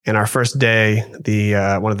And our first day, the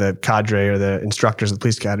one of the cadre or the instructors of the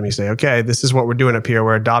police academy say, okay, this is what we're doing up here.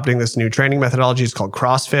 We're adopting this new training methodology. It's called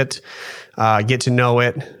CrossFit. Get to know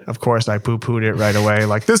it. Of course, I poo-pooed it right away.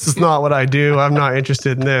 Like, this is not what I do. I'm not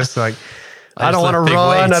interested in this. Like, I don't want to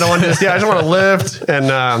run. Weights. I don't want to I just want to lift.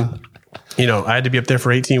 And, I had to be up there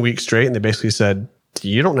for 18 weeks straight. And they basically said,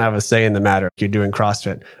 you don't have a say in the matter. You're doing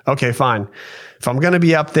CrossFit. Okay, fine. If I'm going to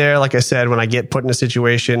be up there, like I said, when I get put in a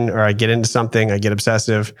situation or I get into something, I get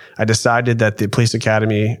obsessive. I decided that the police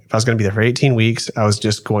academy, if I was going to be there for 18 weeks, I was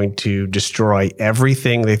just going to destroy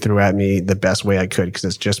everything they threw at me the best way I could, because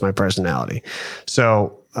it's just my personality.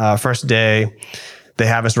 So first day, they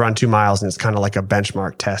have us run 2 miles, and it's kind of like a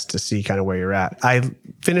benchmark test to see kind of where you're at. I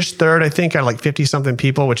finished third, I think, out of like 50 something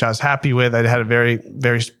people, which I was happy with. I had a very,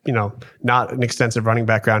 very, not an extensive running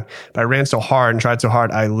background, but I ran so hard and tried so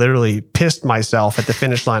hard. I literally pissed myself at the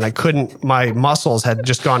finish line. My muscles had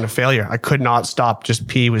just gone to failure. I could not stop. Just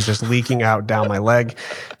pee was just leaking out down my leg.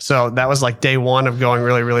 So that was like day one of going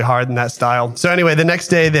really, really hard in that style. So anyway, the next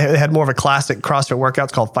day they had more of a classic CrossFit workout.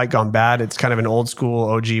 It's called Fight Gone Bad. It's kind of an old school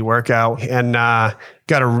OG workout. And,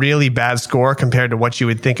 got a really bad score compared to what you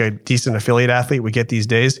would think a decent affiliate athlete would get these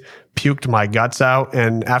days. Puked my guts out.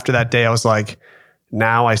 And after that day, I was like,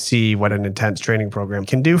 now I see what an intense training program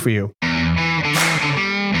can do for you.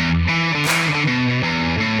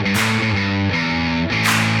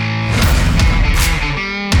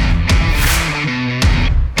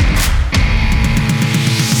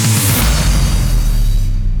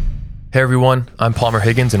 Hey everyone, I'm Palmer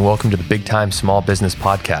Higgins and welcome to the Big Time Small Business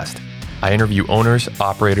Podcast. I interview owners,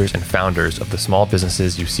 operators, and founders of the small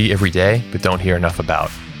businesses you see every day but don't hear enough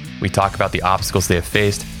about. We talk about the obstacles they have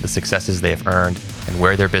faced, the successes they have earned, and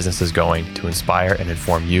where their business is going to inspire and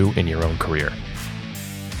inform you in your own career.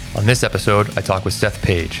 On this episode, I talk with Seth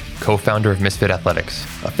Page, co-founder of Misfit Athletics,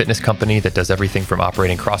 a fitness company that does everything from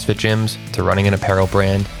operating CrossFit gyms to running an apparel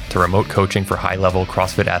brand to remote coaching for high-level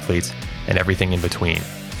CrossFit athletes and everything in between.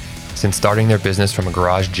 Since starting their business from a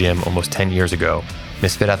garage gym almost 10 years ago,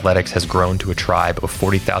 Misfit Athletics has grown to a tribe of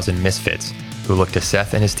 40,000 misfits who look to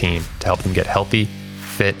Seth and his team to help them get healthy,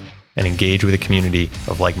 fit, and engage with a community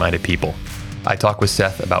of like-minded people. I talk with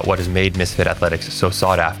Seth about what has made Misfit Athletics so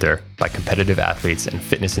sought after by competitive athletes and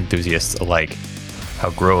fitness enthusiasts alike, how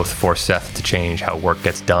growth forced Seth to change how work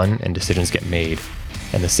gets done and decisions get made,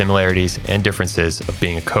 and the similarities and differences of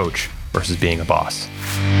being a coach versus being a boss.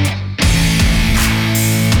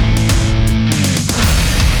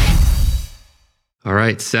 All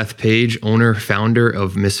right, Seth Page, owner, founder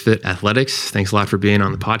of Misfit Athletics. Thanks a lot for being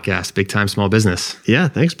on the podcast, Big Time Small Business. Yeah,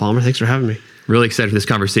 thanks, Palmer. Thanks for having me. Really excited for this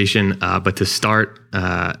conversation. But to start,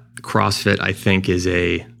 CrossFit, I think, is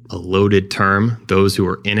a loaded term. Those who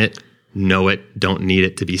are in it know it, don't need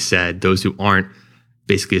it to be said. Those who aren't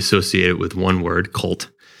basically associate it with one word,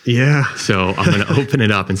 cult. Yeah. So I'm going to open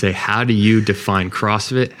it up and say, how do you define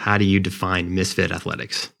CrossFit? How do you define Misfit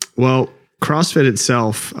Athletics? Well, CrossFit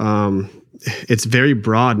itself, it's very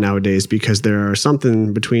broad nowadays because there are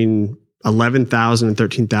something between 11,000 and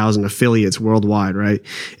 13,000 affiliates worldwide, right?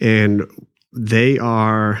 And they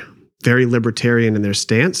are very libertarian in their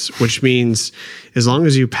stance, which means as long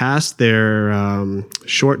as you pass their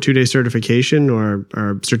short 2-day certification or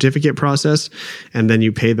certificate process, and then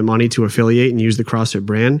you pay the money to affiliate and use the CrossFit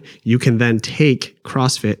brand, you can then take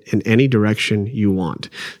CrossFit in any direction you want.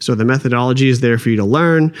 So the methodology is there for you to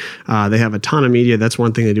learn. They have a ton of media. That's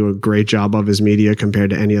one thing they do a great job of is media compared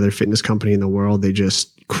to any other fitness company in the world. They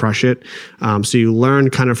just crush it. So you learn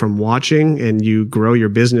kind of from watching, and you grow your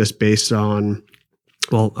business based on,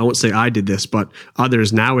 well, I won't say I did this, but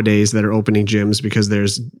others nowadays that are opening gyms, because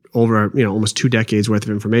there's over, almost 2 decades worth of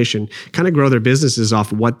information, kind of grow their businesses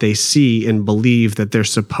off what they see and believe that they're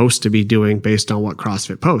supposed to be doing based on what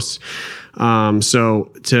CrossFit posts.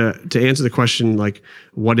 So to answer the question, like,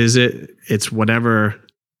 what is it? It's whatever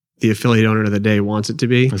the affiliate owner of the day wants it to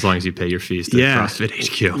be. As long as you pay your fees to CrossFit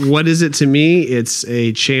HQ. What is it to me? It's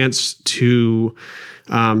a chance to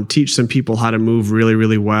teach some people how to move really,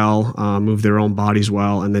 really well, move their own bodies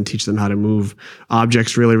well, and then teach them how to move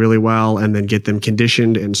objects really, really well, and then get them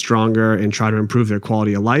conditioned and stronger and try to improve their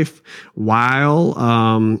quality of life while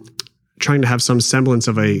trying to have some semblance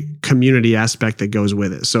of a community aspect that goes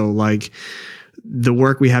with it. So like the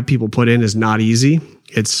work we have people put in is not easy.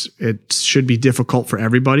 It should be difficult for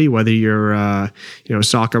everybody, whether you're a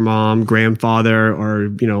soccer mom, grandfather, or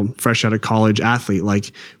fresh out of college athlete.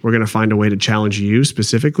 Like, we're going to find a way to challenge you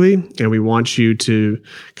specifically, and we want you to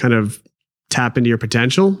kind of tap into your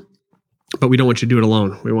potential. But we don't want you to do it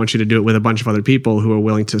alone. We want you to do it with a bunch of other people who are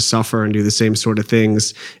willing to suffer and do the same sort of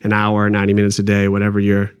things an hour, 90 minutes a day, whatever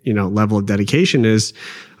your level of dedication is.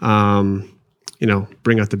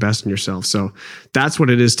 bring out the best in yourself. So that's what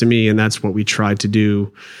it is to me. And that's what we try to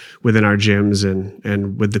do within our gyms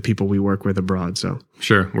and with the people we work with abroad. So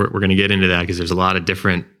sure. We're going to get into that because there's a lot of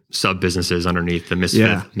different sub businesses underneath the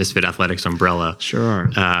Misfit Athletics umbrella. Sure.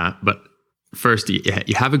 But first, you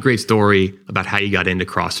have a great story about how you got into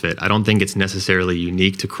CrossFit. I don't think it's necessarily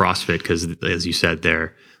unique to CrossFit because, as you said,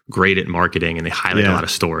 they're great at marketing and they highlight a lot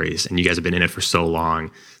of stories. And you guys have been in it for so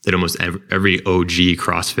long that almost every OG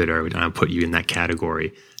CrossFitter, I would put you in that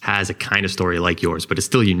category, has a kind of story like yours, but it's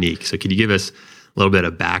still unique. So could you give us a little bit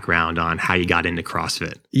of background on how you got into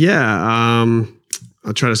CrossFit? Yeah.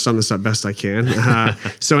 I'll try to sum this up best I can.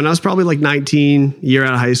 So when I was probably like 19, year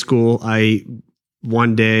out of high school, I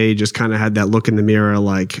one day just kind of had that look in the mirror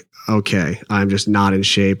like, okay, I'm just not in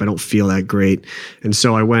shape. I don't feel that great. And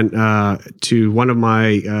so I went to one of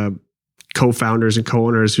my co-founders and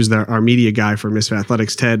co-owners, who's our media guy for Misfit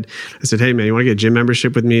Athletics, Ted. I said, hey man, you want to get a gym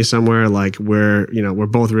membership with me somewhere? Like we're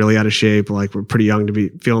both really out of shape. Like we're pretty young to be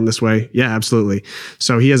feeling this way. Yeah, absolutely.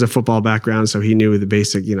 So he has a football background. So he knew the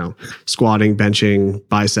basic, squatting, benching,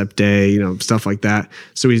 bicep day, stuff like that.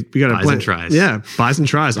 So we got to plan. Tries. Yeah. Buys and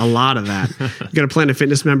tries. A lot of that. We got to plan a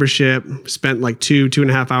fitness membership, spent like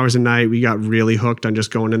 2.5 hours a night. We got really hooked on just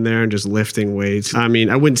going in there and just lifting weights. I mean,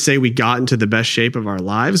 I wouldn't say we got into the best shape of our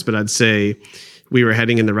lives, but I'd say we were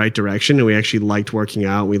heading in the right direction and we actually liked working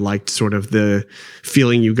out. We liked sort of the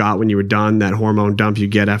feeling you got when you were done, that hormone dump you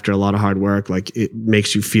get after a lot of hard work. Like it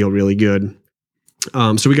makes you feel really good.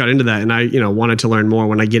 So we got into that and I, wanted to learn more.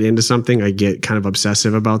 When I get into something, I get kind of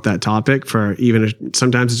obsessive about that topic for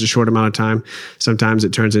sometimes it's a short amount of time. Sometimes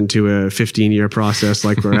it turns into a 15-year process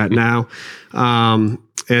like we're at now.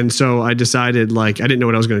 And so I decided I didn't know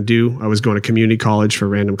what I was going to do. I was going to community college for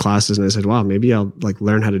random classes. And I said, wow, maybe I'll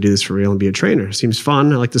learn how to do this for real and be a trainer. It seems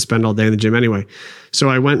fun. I like to spend all day in the gym anyway. So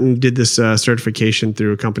I went and did this certification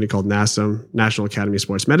through a company called NASM, National Academy of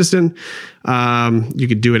Sports Medicine. You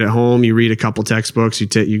could do it at home. You read a couple textbooks.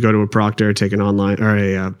 You go to a proctor, take an online or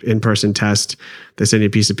a in-person test. They send you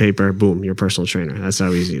a piece of paper. Boom, you're a personal trainer. That's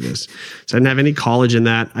how easy it is. So I didn't have any college in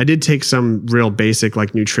that. I did take some real basic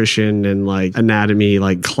nutrition and anatomy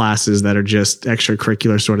classes that are just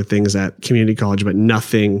extracurricular sort of things at community college, but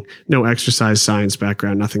nothing, no exercise science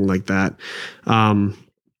background, nothing like that.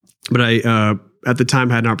 But I at the time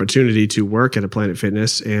had an opportunity to work at a Planet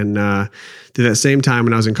Fitness, and through that same time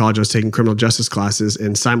when I was in college, I was taking criminal justice classes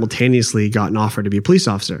and simultaneously got an offer to be a police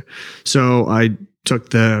officer. So I took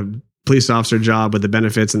the police officer job with the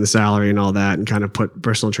benefits and the salary and all that and kind of put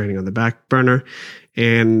personal training on the back burner.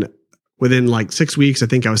 And within 6 weeks, I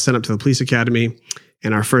think I was sent up to the police academy.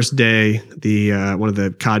 And our first day, the one of the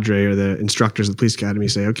cadre or the instructors of the police academy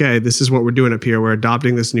say, okay, this is what we're doing up here. We're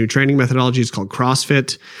adopting this new training methodology. It's called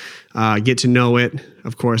CrossFit. Get to know it.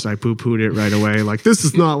 Of course, I poo-pooed it right away. This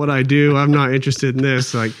is not what I do. I'm not interested in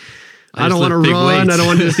this. I don't want to run. Weights. I don't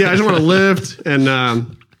want to. I just want to lift. And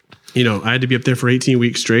I had to be up there for 18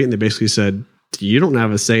 weeks straight. And they basically said, you don't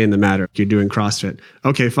have a say in the matter. You're doing CrossFit.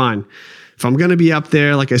 Okay, fine. If I'm going to be up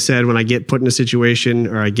there, like I said, when I get put in a situation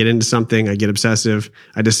or I get into something, I get obsessive.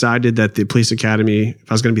 I decided that the police academy, if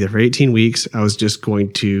I was going to be there for 18 weeks, I was just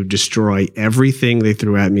going to destroy everything they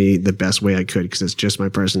threw at me the best way I could because it's just my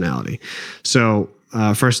personality. So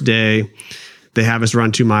first day, they have us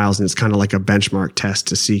run 2 miles and it's kind of like a benchmark test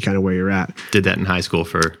to see kind of where you're at. Did that in high school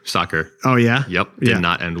for soccer. Oh, yeah? Yep. Did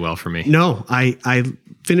not end well for me. No, I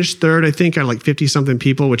finished third, I think, out of 50 something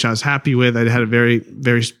people, which I was happy with. I had a very,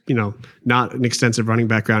 very, not an extensive running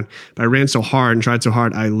background, but I ran so hard and tried so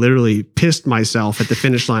hard. I literally pissed myself at the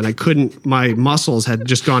finish line. My muscles had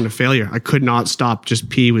just gone to failure. I could not stop. Just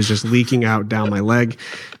pee was just leaking out down my leg.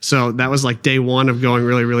 So that was day one of going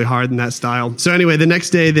really, really hard in that style. So anyway, the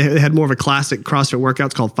next day they had more of a classic CrossFit workout.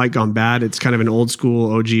 It's called Fight Gone Bad. It's kind of an old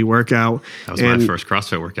school OG workout. That was my first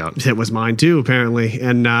CrossFit workout. It was mine too, apparently.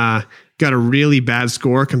 And, got a really bad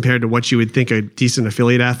score compared to what you would think a decent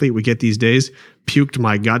affiliate athlete would get these days. Puked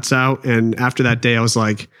my guts out. And after that day, I was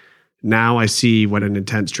like, now I see what an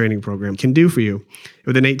intense training program can do for you.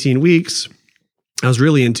 Within 18 weeks, I was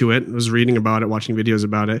really into it. I was reading about it, watching videos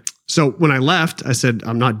about it. So when I left, I said,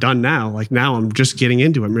 I'm not done now. Now I'm just getting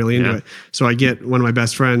into it. I'm really into it. So I get one of my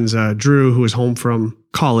best friends, Drew, who was home from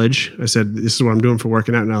college. I said, this is what I'm doing for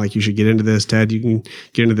working out now. You should get into this, Ted. You can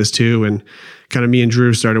get into this too. And kind of me and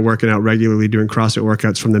Drew started working out regularly, doing CrossFit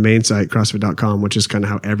workouts from the main site, CrossFit.com, which is kind of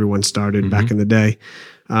how everyone started back in the day.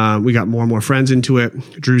 We got more and more friends into it.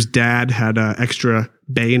 Drew's dad had an extra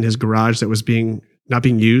bay in his garage that was not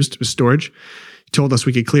being used. It was storage. He told us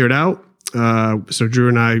we could clear it out. So Drew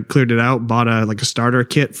and I cleared it out, bought a starter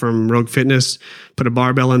kit from Rogue Fitness, put a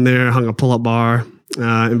barbell in there, hung a pull-up bar,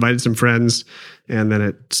 invited some friends. And then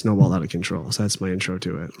it snowballed out of control. So that's my intro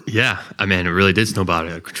to it. Yeah. I mean, it really did snowball out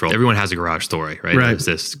of control. Everyone has a garage story, right? There's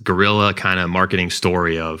this guerrilla kind of marketing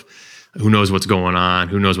story of who knows what's going on,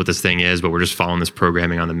 who knows what this thing is, but we're just following this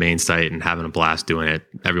programming on the main site and having a blast doing it.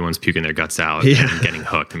 Everyone's puking their guts out and getting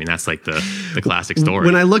hooked. I mean, that's like the classic story.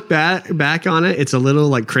 When I look back on it, it's a little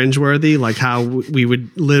like cringeworthy, like how we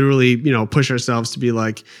would literally, push ourselves to be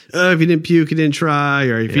like, oh, if you didn't puke, you didn't try,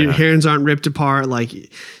 or if your hands aren't ripped apart, like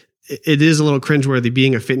it is a little cringeworthy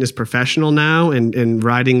being a fitness professional now and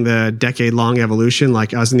riding the decade-long evolution.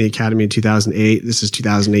 Like I was in the academy in 2008. This is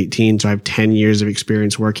 2018. So I have 10 years of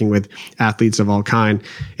experience working with athletes of all kind.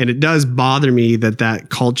 And it does bother me that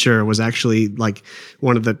culture was actually like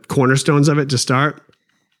one of the cornerstones of it to start,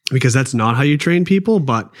 because that's not how you train people.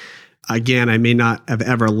 But again, I may not have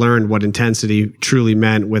ever learned what intensity truly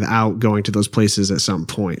meant without going to those places at some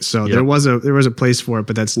point. So there was a place for it,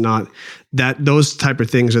 but that's not that. Those type of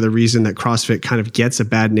things are the reason that CrossFit kind of gets a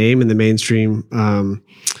bad name in the mainstream,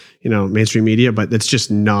 mainstream media. But that's just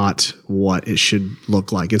not what it should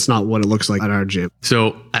look like. It's not what it looks like at our gym.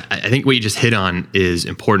 So I think what you just hit on is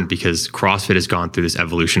important, because CrossFit has gone through this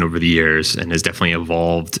evolution over the years and has definitely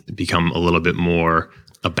evolved, become a little bit more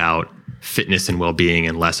about fitness and well-being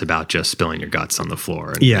and less about just spilling your guts on the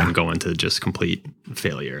floor and going to just complete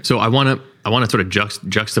failure. So I want to sort of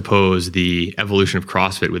juxtapose the evolution of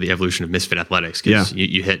CrossFit with the evolution of Misfit Athletics, because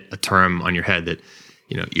you hit a term on your head that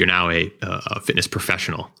you're now a fitness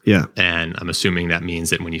professional. Yeah. And I'm assuming that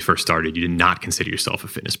means that when you first started, you did not consider yourself a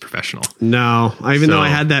fitness professional. No, even though I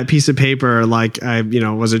had that piece of paper, like I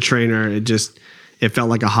was a trainer, it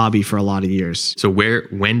felt like a hobby for a lot of years. So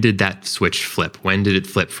when did that switch flip? When did it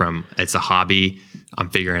flip from it's a hobby, I'm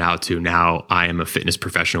figuring it out, to now I am a fitness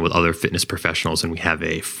professional with other fitness professionals and we have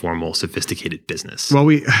a formal, sophisticated business? Well,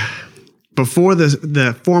 before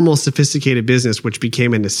the formal, sophisticated business, which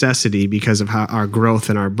became a necessity because of our growth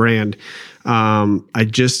and our brand, I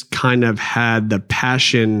just kind of had the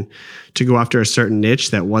passion to go after a certain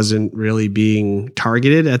niche that wasn't really being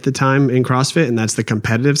targeted at the time in CrossFit, and that's the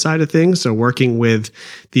competitive side of things. So working with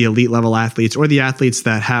the elite level athletes, or the athletes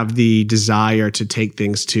that have the desire to take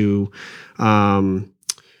things to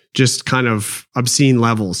just kind of obscene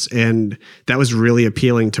levels. And that was really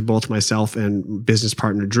appealing to both myself and business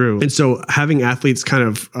partner Drew. And so having athletes kind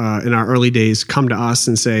of in our early days come to us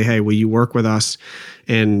and say, hey, will you work with us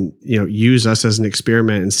and use us as an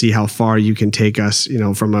experiment and see how far you can take us,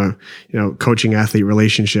 from a coaching athlete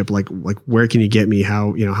relationship, like where can you get me,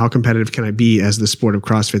 how competitive can I be as the sport of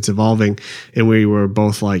CrossFit's evolving? And we were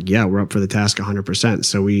both like, yeah, we're up for the task 100%.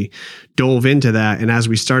 So we dove into that, and as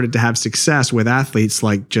we started to have success with athletes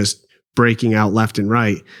like just breaking out left and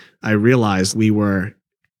right, I realized we were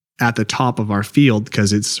at the top of our field,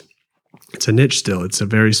 because it's a niche still, it's a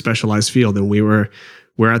very specialized field, and we're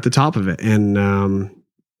at the top of it. And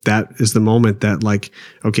that is the moment that, like,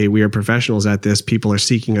 okay, we are professionals at this. People are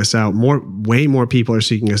seeking us out. Way more people are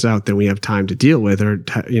seeking us out than we have time to deal with, or,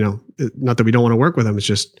 not that we don't want to work with them. It's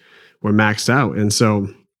just, we're maxed out. And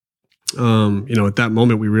so, at that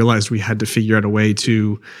moment we realized we had to figure out a way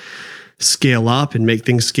to scale up and make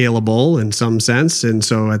things scalable in some sense. And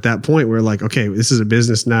so at that point we're like, okay, this is a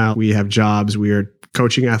business now. We have jobs. We are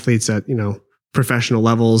coaching athletes at, professional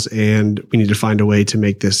levels, and we need to find a way to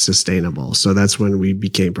make this sustainable. So that's when we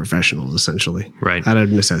became professionals, essentially, right, out of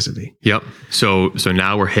necessity. Yep. So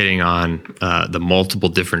now we're hitting on the multiple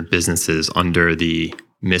different businesses under the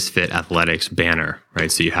Misfit Athletics banner,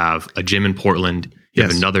 right? So you have a gym in Portland, you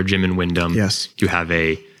have another gym in Wyndham, you have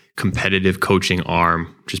a competitive coaching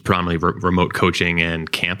arm, which is predominantly remote coaching and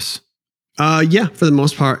camps. For the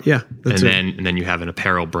most part, yeah. And then you have an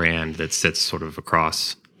apparel brand that sits sort of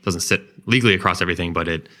across, doesn't sit legally across everything, but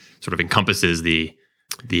it sort of encompasses the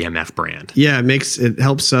MF brand. Yeah, it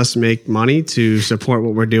helps us make money to support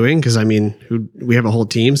what we're doing, because we have a whole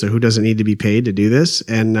team, so who doesn't need to be paid to do this?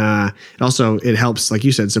 And it helps, like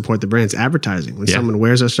you said, support the brand's advertising. When someone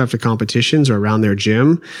wears our stuff to competitions or around their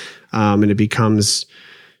gym, and it becomes,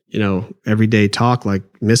 everyday talk, like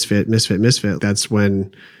Misfit, that's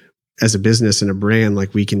when, as a business and a brand,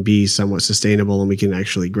 like, we can be somewhat sustainable and we can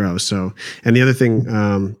actually grow. So, and the other thing,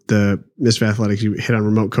 the Misfit Athletics, you hit on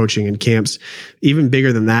remote coaching and camps, even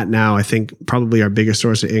bigger than that now. I think probably our biggest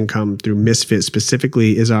source of income through Misfit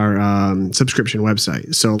specifically is our subscription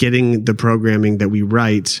website. So getting the programming that we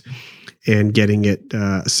write and getting it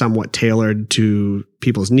somewhat tailored to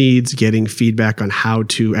people's needs, getting feedback on how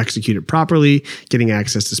to execute it properly, getting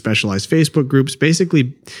access to specialized Facebook groups,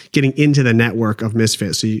 basically getting into the network of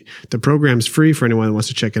Misfit. So the program's free for anyone who wants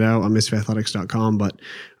to check it out on misfitathletics.com. But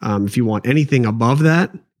if you want anything above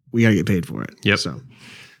that, we got to get paid for it. Yep. So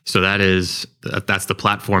So that's the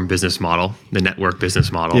platform business model, the network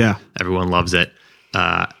business model. Yeah. Everyone loves it.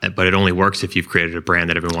 But it only works if you've created a brand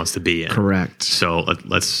that everyone wants to be in. Correct. So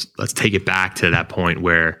let's take it back to that point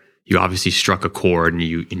where you obviously struck a chord and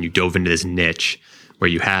you dove into this niche where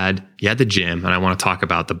you had the gym, and I want to talk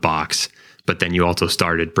about the box, but then you also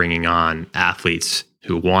started bringing on athletes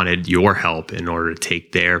who wanted your help in order to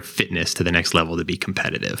take their fitness to the next level to be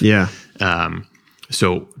competitive. Yeah.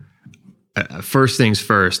 So first things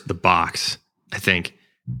first, the box, I think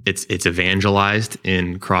it's evangelized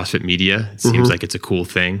in CrossFit media. It seems like it's a cool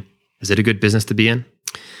thing. Is it a good business to be in?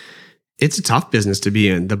 It's a tough business to be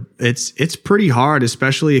in. It's pretty hard,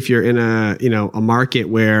 especially if you're in a market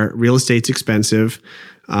where real estate's expensive.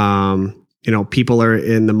 People are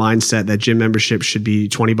in the mindset that gym membership should be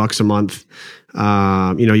 $20 a month.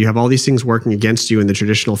 You have all these things working against you in the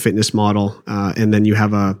traditional fitness model. And then you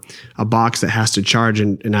have a box that has to charge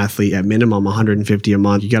an athlete at minimum $150 a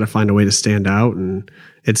month. You got to find a way to stand out. And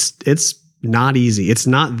it's not easy. It's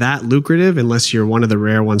not that lucrative unless you're one of the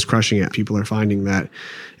rare ones crushing it. People are finding that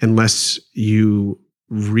unless you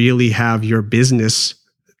really have your business,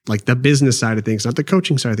 like the business side of things, not the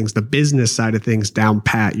coaching side of things, the business side of things down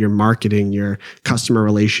pat, your marketing, your customer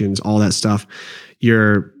relations, all that stuff,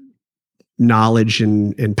 your knowledge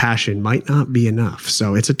and passion might not be enough.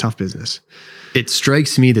 So it's a tough business. It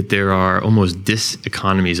strikes me that there are almost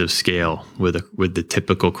diseconomies of scale with the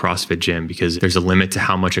typical CrossFit gym, because there's a limit to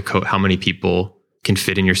how many people can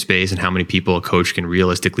fit in your space and how many people a coach can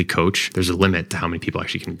realistically coach. There's a limit to how many people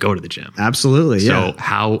actually can go to the gym. Absolutely. So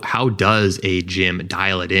how does a gym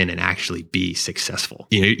dial it in and actually be successful?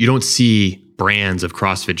 You don't see brands of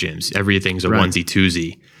CrossFit gyms. Everything's a onesie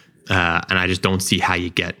twosie. And I just don't see how you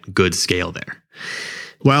get good scale there.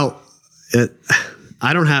 Well,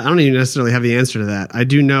 I don't even necessarily have the answer to that. I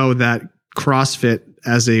do know that CrossFit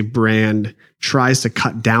as a brand tries to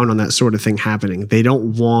cut down on that sort of thing happening. They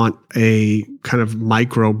don't want a kind of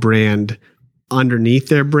micro brand underneath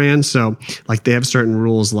their brand. So like they have certain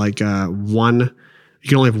rules, like you can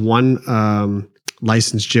only have one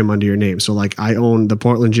licensed gym under your name. So like I own the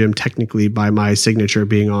Portland gym technically by my signature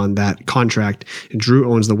being on that contract, and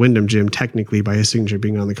Drew owns the Wyndham gym technically by his signature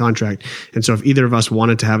being on the contract. And so if either of us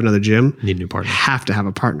wanted to have another gym, need a new partner. Have to have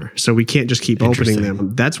a partner. So we can't just keep opening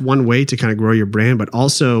them. That's one way to kind of grow your brand, but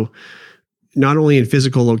also not only in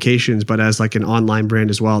physical locations, but as like an online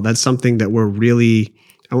brand as well. That's something that we're really,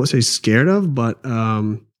 I won't say scared of, but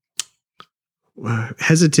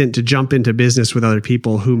hesitant to jump into business with other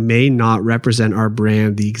people who may not represent our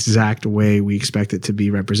brand the exact way we expect it to be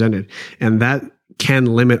represented. And that can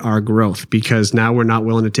limit our growth, because now we're not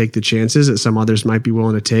willing to take the chances that some others might be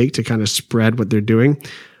willing to take to kind of spread what they're doing.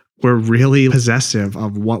 We're really possessive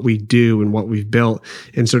of what we do and what we've built.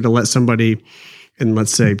 And so to let somebody in,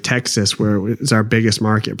 let's say, Texas, where it's our biggest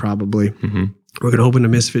market probably, we're going to open a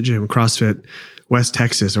Misfit gym, CrossFit West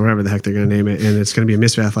Texas, or whatever the heck they're going to name it, and it's going to be a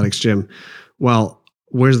Misfit Athletics gym. Well,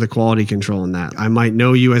 where's the quality control in that? I might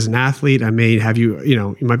know you as an athlete. I may have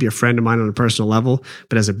you might be a friend of mine on a personal level,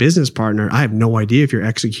 but as a business partner, I have no idea if you're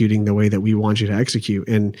executing the way that we want you to execute.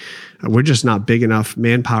 And we're just not big enough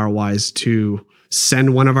manpower wise to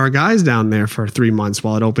send one of our guys down there for 3 months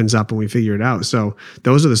while it opens up and we figure it out. So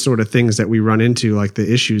those are the sort of things that we run into, like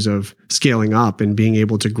the issues of scaling up and being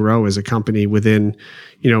able to grow as a company within,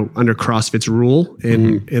 under CrossFit's rule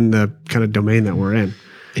in the kind of domain that we're in.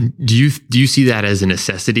 And do you see that as a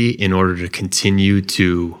necessity in order to continue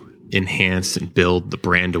to enhance and build the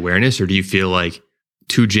brand awareness, or do you feel like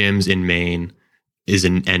 2 gyms in Maine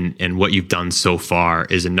and what you've done so far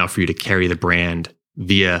is enough for you to carry the brand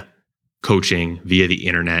via coaching, via the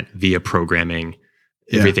internet, via programming,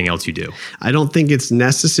 everything else you do? I don't think it's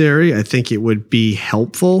necessary. I think it would be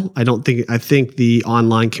helpful. I think the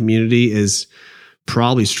online community is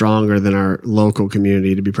probably stronger than our local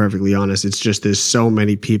community, to be perfectly honest. It's just there's so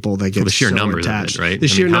many people that get the sheer so numbers attached. Of it, right? The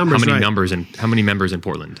sheer numbers, how many members in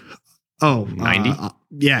Portland? 90?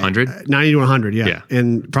 100? 90 to 100, yeah.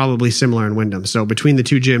 And probably similar in Wyndham. So between the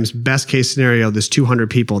 2 gyms, best case scenario, there's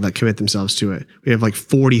 200 people that commit themselves to it. We have like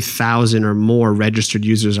 40,000 or more registered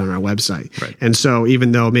users on our website. Right. And so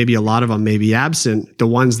even though maybe a lot of them may be absent, the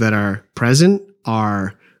ones that are present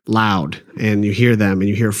are loud, and you hear them and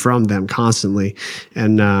you hear from them constantly.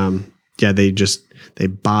 And they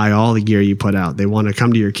buy all the gear you put out. They want to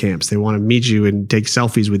come to your camps. They want to meet you and take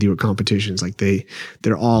selfies with you at competitions. Like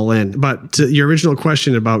they're all in. But to your original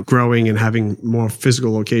question about growing and having more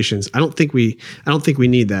physical locations, I don't think we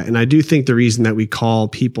need that. And I do think the reason that we call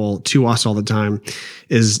people to us all the time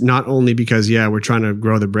is not only because, we're trying to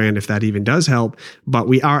grow the brand, if that even does help, but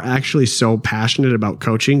we are actually so passionate about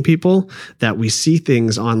coaching people that we see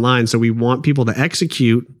things online. So we want people to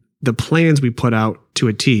execute the plans we put out to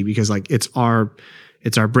a T, because like it's our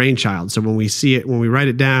brainchild. So when we see it, when we write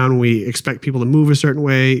it down, we expect people to move a certain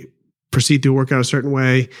way, proceed through a workout a certain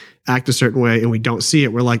way, act a certain way, and we don't see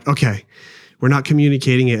it. We're like, okay, we're not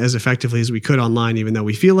communicating it as effectively as we could online, even though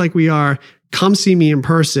we feel like we are. Come see me in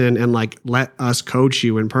person and like, let us coach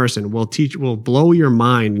you in person. We'll blow your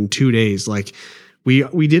mind in 2 days. Like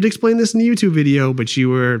we did explain this in the YouTube video, but you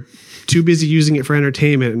were too busy using it for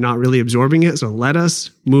entertainment and not really absorbing it. So let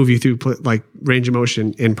us move you through like range of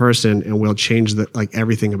motion in person, and we'll change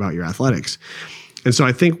everything about your athletics. And so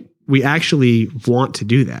I think we actually want to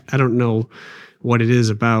do that. I don't know what it is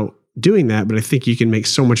about doing that, but I think you can make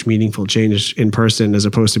so much meaningful change in person as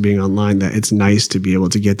opposed to being online, that it's nice to be able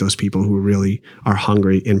to get those people who really are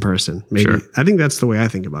hungry in person. Maybe. Sure. I think that's the way I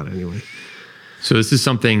think about it anyway. So this is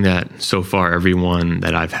something that so far everyone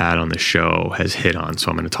that I've had on the show has hit on. So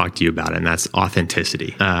I'm going to talk to you about it, and that's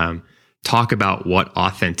authenticity. Talk about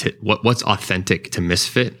what's authentic to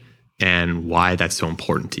Misfit and why that's so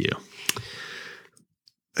important to you.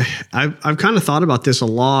 I've kind of thought about this a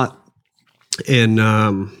lot, and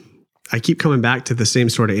I keep coming back to the same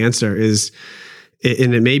sort of answer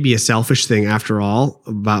and it may be a selfish thing after all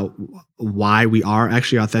about why we are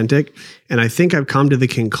actually authentic. And I think I've come to the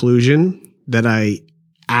conclusion that I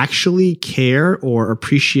actually care or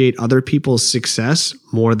appreciate other people's success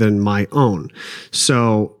more than my own.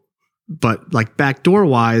 So, but like backdoor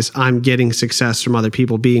wise, I'm getting success from other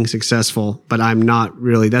people being successful, but I'm not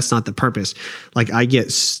really, that's not the purpose. Like I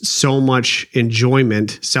get so much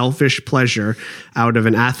enjoyment, selfish pleasure out of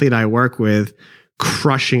an athlete I work with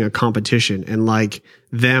crushing a competition and like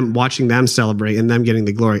them watching them celebrate and them getting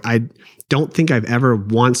the glory. I don't think I've ever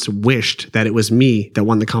once wished that it was me that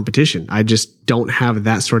won the competition. I just don't have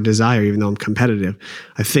that sort of desire, even though I'm competitive.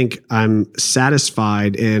 I think I'm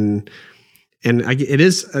satisfied it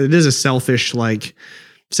is a selfish like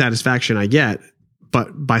satisfaction I get,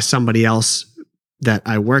 but by somebody else that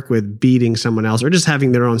I work with beating someone else or just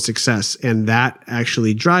having their own success. And that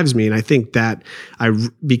actually drives me. And I think that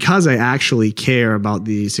because I actually care about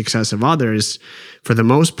the success of others, for the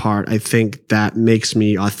most part, I think that makes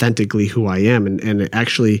me authentically who I am. And it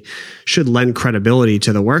actually should lend credibility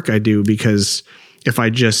to the work I do, because if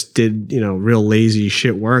I just did, real lazy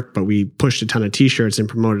shit work, but we pushed a ton of t-shirts and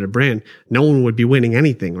promoted a brand, no one would be winning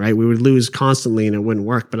anything, right? We would lose constantly and it wouldn't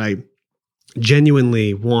work. But I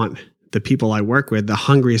genuinely want the people I work with, the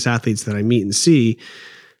hungriest athletes that I meet and see,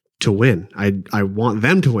 to win. I want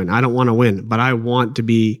them to win. I don't want to win, but I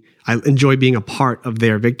enjoy being a part of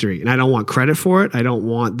their victory. And I don't want credit for it. I don't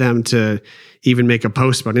want them to even make a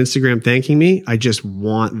post about Instagram thanking me. I just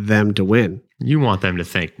want them to win. You want them to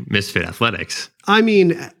thank Misfit Athletics. I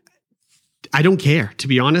mean, I don't care, to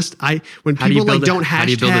be honest. When people don't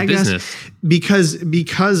hashtag us,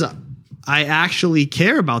 because I actually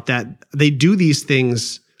care about that. They do these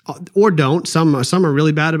things or don't. Some are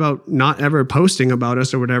really bad about not ever posting about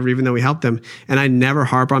us or whatever, even though we help them. And I never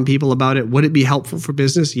harp on people about it. Would it be helpful for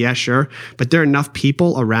business? Yeah, sure. But there are enough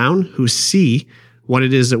people around who see what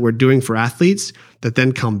it is that we're doing for athletes that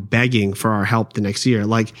then come begging for our help the next year.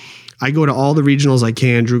 Like I go to all the regionals I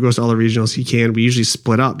can. Drew goes to all the regionals he can. We usually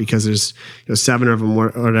split up because there's 7 of them or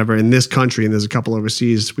whatever in this country, and there's a couple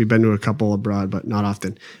overseas. We've been to a couple abroad, but not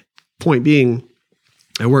often. Point being,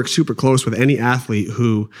 I work super close with any athlete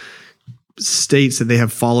who states that they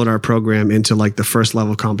have followed our program into like the first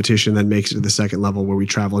level competition, then makes it to the second level where we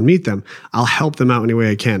travel and meet them. I'll help them out any way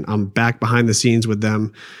I can. I'm back behind the scenes with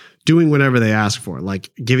them, doing whatever they ask for, like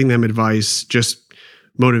giving them advice, just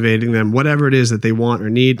motivating them, whatever it is that they want or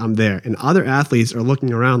need, I'm there. And other athletes are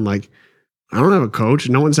looking around like, I don't have a coach.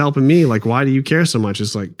 No one's helping me. Like, why do you care so much?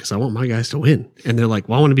 It's like, because I want my guys to win. And they're like,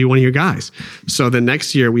 well, I want to be one of your guys. So the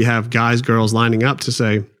next year we have guys, girls lining up to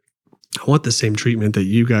say, I want the same treatment that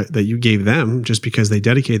you gave them just because they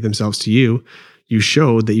dedicated themselves to you. You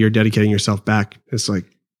showed that you're dedicating yourself back. It's like,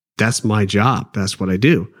 that's my job. That's what I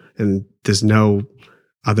do. And there's no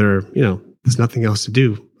other, there's nothing else to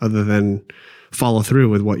do other than follow through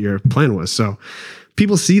with what your plan was. So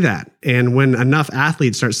people see that. And when enough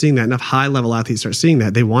athletes start seeing that, enough high level athletes start seeing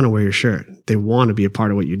that, they want to wear your shirt. They want to be a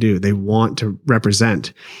part of what you do. They want to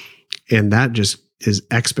represent. And that just is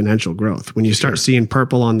exponential growth. When you start seeing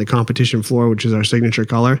purple on the competition floor, which is our signature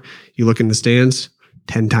color, you look in the stands,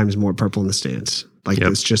 10 times more purple in the stands. Like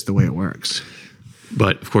it's just the way it works.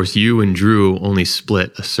 But of course, you and Drew only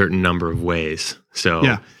split a certain number of ways.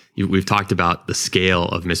 So we've talked about the scale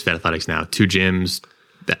of Misfit Athletics now. 2 gyms,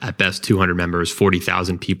 at best 200 members,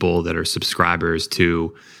 40,000 people that are subscribers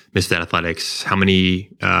to Misfit Athletics. How many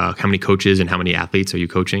coaches and how many athletes are you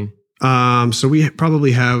coaching? So we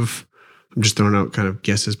probably have, I'm just throwing out kind of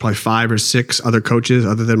guesses, probably 5 or 6 other coaches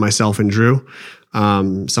other than myself and Drew.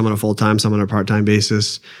 Some on a full-time, some on a part-time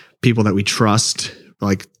basis, people that we trust,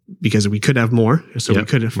 like, because we could have more. So we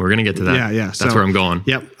could have. We're going to get to that. Yeah. That's where I'm going.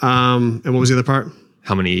 Yep. And what was the other part?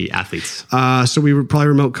 How many athletes? So we would probably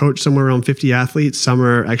remote coach somewhere around 50 athletes. Some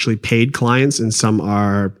are actually paid clients and some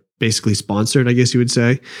are basically sponsored, I guess you would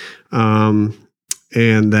say. And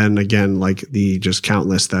then again, like the just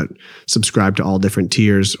countless that subscribe to all different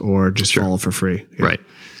tiers or just follow for free. Yeah. Right.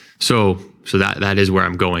 So that is where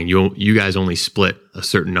I'm going. You guys only split a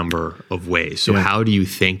certain number of ways. So how do you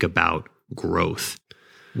think about growth?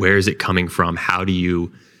 Where is it coming from? How do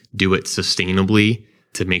you do it sustainably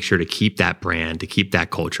to make sure to keep that brand, to keep that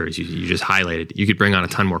culture? As you just highlighted, you could bring on a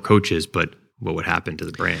ton more coaches, but what would happen to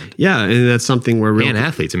the brand? Yeah, and that's something where and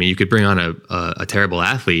athletes. I mean, you could bring on a terrible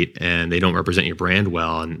athlete and they don't represent your brand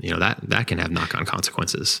well, and that can have knock-on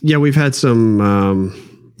consequences. Yeah, we've had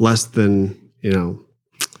some less than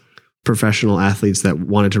professional athletes that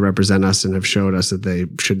wanted to represent us and have showed us that they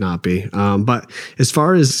should not be. But as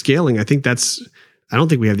far as scaling, I don't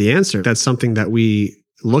think we have the answer. That's something that we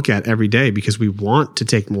look at every day because we want to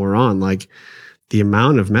take more on. Like the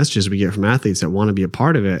amount of messages we get from athletes that want to be a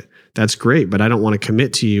part of it, that's great, but I don't want to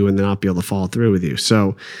commit to you and then not be able to follow through with you.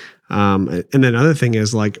 So, and then other thing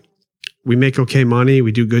is like, we make okay money,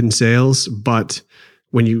 we do good in sales, but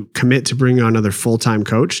when you commit to bring on another full-time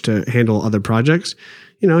coach to handle other projects,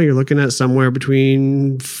 you're looking at somewhere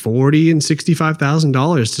between $40,000 and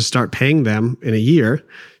 $65,000 to start paying them in a year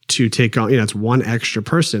to take on, it's one extra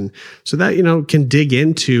person. So that, can dig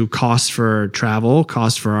into costs for travel,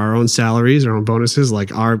 costs for our own salaries, our own bonuses,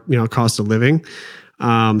 like our, cost of living.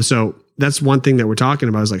 So that's one thing that we're talking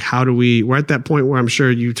about is like, we're at that point where I'm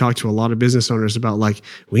sure you talk to a lot of business owners about like,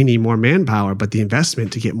 we need more manpower, but the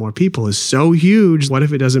investment to get more people is so huge. What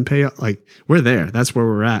if it doesn't pay up? Like we're there. That's where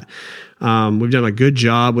we're at. We've done a good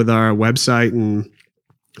job with our website, and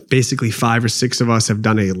basically 5 or 6 of us have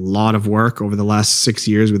done a lot of work over the last 6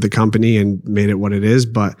 years with the company and made it what it is.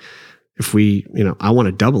 But if we, I want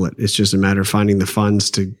to double it. It's just a matter of finding the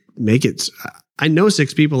funds to make it. I know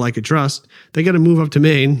 6 people I could trust. They got to move up to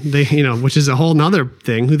Maine. They, which is a whole nother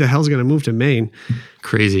thing. Who the hell's going to move to Maine?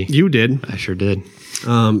 Crazy. You did. I sure did.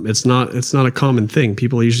 It's not a common thing.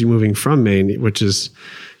 People are usually moving from Maine, which is,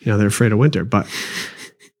 they're afraid of winter. But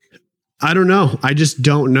I don't know. I just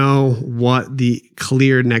don't know what the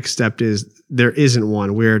clear next step is. There isn't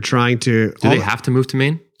one. We're trying to. Do they have to move to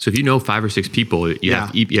Maine? So if 5 or 6 people, you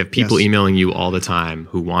have people emailing you all the time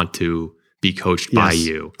who want to be coached by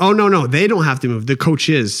you. Oh, no. They don't have to move. The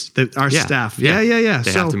coaches, our staff. Yeah. They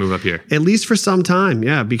have to move up here. At least for some time.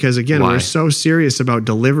 Yeah. Because again, we're so serious about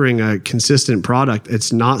delivering a consistent product.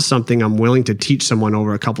 It's not something I'm willing to teach someone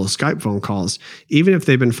over a couple of Skype phone calls. Even if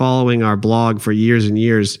they've been following our blog for years and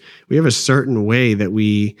years, we have a certain way that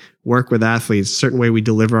we work with athletes, a certain way we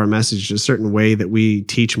deliver our message, a certain way that we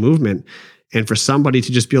teach movement. And for somebody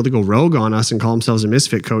to just be able to go rogue on us and call themselves a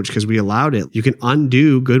Misfit coach because we allowed it, you can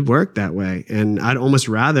undo good work that way. And I'd almost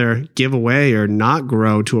rather give away or not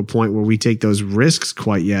grow to a point where we take those risks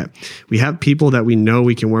quite yet. We have people that we know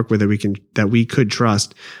we can work with, that we could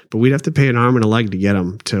trust, but we'd have to pay an arm and a leg to get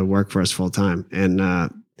them to work for us full time.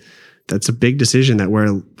 And that's a big decision that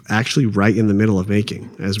we're actually right in the middle of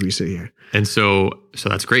making as we sit here. And so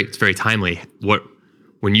that's great. It's very timely.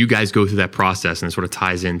 When you guys go through that process, and it sort of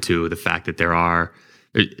ties into the fact that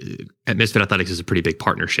at Misfit Athletics is a pretty big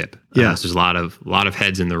partnership. Yeah. So there's a lot of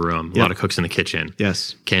heads in the room, a lot of cooks in the kitchen.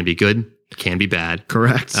 Yes. Can be good, can be bad.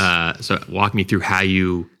 Correct. So walk me through how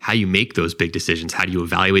you make those big decisions. How do you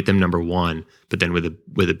evaluate them, number one, but then with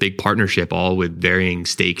a big partnership, all with varying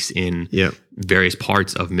stakes in various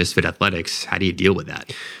parts of Misfit Athletics, how do you deal with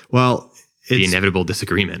that? Well, the inevitable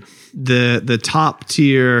disagreement. The top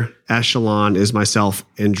tier echelon is myself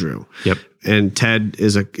and Drew. Yep. And Ted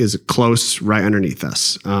is a close right underneath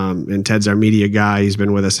us. And Ted's our media guy. He's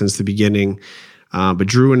been with us since the beginning. But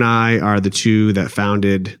Drew and I are the 2 that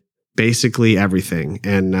founded basically everything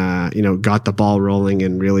and, got the ball rolling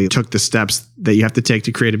and really took the steps that you have to take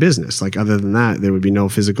to create a business. Like other than that, there would be no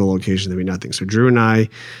physical location. There'd be nothing. So Drew and I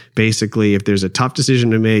basically, if there's a tough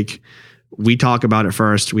decision to make, we talk about it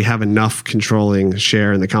first. We have enough controlling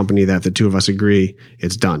share in the company that if the two of us agree,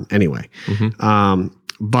 it's done anyway.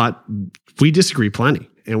 But we disagree plenty.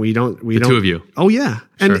 And we don't. The two of you. Oh yeah,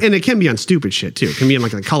 and it can be on stupid shit too. It can be on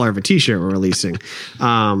like the color of a T-shirt we're releasing.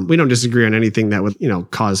 We don't disagree on anything that would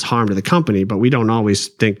cause harm to the company, but we don't always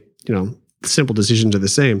think simple decisions are the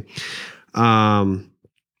same.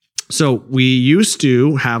 So we used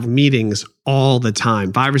to have meetings all the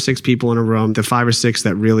time, 5 or 6 people in a room. The 5 or 6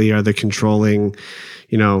 that really are the controlling,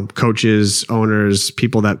 coaches, owners,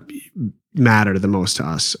 people that matter the most to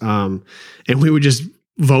us. And we would just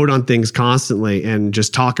vote on things constantly and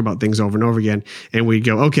just talk about things over and over again. And we'd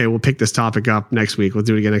go, okay, we'll pick this topic up next week. We'll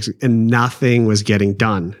do it again next week. And nothing was getting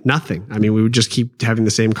done. Nothing. I mean, we would just keep having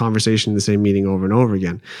the same conversation, the same meeting over and over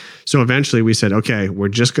again. So eventually we said, okay, we're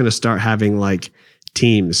just going to start having like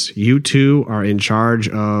teams. You two are in charge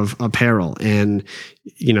of apparel, and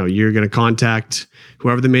you're going to contact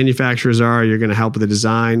whoever the manufacturers are. You're going to help with the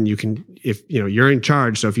design. You can, if you're in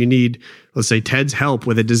charge. So if you need, let's say, Ted's help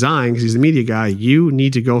with a design because he's the media guy, you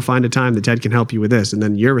need to go find a time that Ted can help you with this, and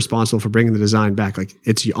then you're responsible for bringing the design back. Like,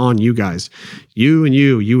 it's on you guys.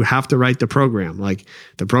 You have to write the program. Like,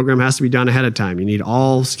 the program has to be done ahead of time. You need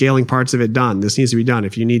all scaling parts of it done. This needs to be done.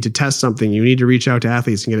 If you need to test something, you need to reach out to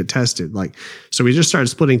athletes and get it tested. Like, so we just started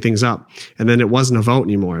splitting things up, and then it wasn't a vote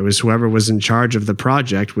anymore. It was whoever was in charge of the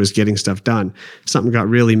project was getting stuff done. Something got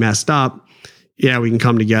really messed up. Yeah, we can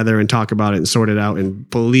come together and talk about it and sort it out. And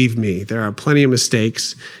believe me, there are plenty of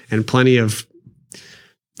mistakes and plenty of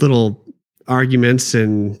little arguments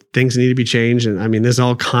and things that need to be changed. And I mean, there's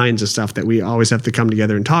all kinds of stuff that we always have to come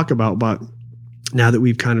together and talk about. But now that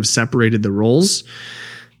we've kind of separated the roles,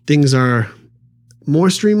 things are more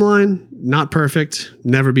streamlined, not perfect,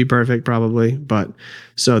 never be perfect probably. But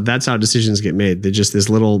so that's how decisions get made. They're just this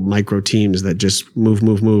little micro teams that just move.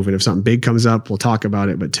 And if something big comes up, we'll talk about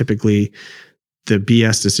it. But typically the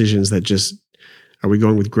BS decisions that just, are we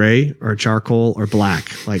going with gray or charcoal or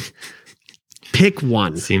black? Like, pick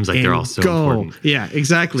one. Seems like they're all so important. Yeah,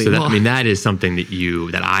 exactly. So that is something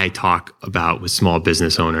that I talk about with small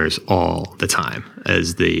business owners all the time,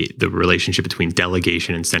 as the relationship between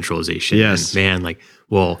delegation and centralization. Yes. And man,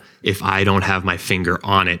 if I don't have my finger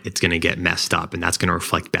on it, it's going to get messed up, and that's going to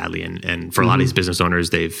reflect badly. And for a lot of these business owners,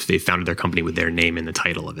 they've founded their company with their name in the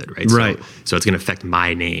title of it, right? Right. So it's going to affect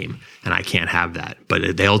my name, and I can't have that.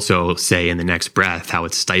 But they also say in the next breath how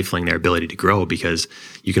it's stifling their ability to grow, because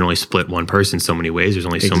you can only split one person so many ways. There's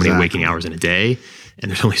only so many waking hours in a day,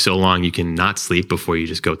 and there's only so long you can not sleep before you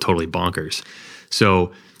just go totally bonkers.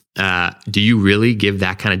 So do you really give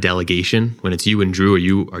that kind of delegation when it's you and Drew?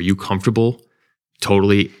 Are you comfortable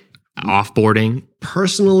totally offboarding?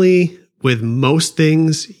 Personally, with most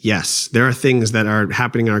things, yes. There are things that are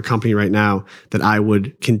happening in our company right now that I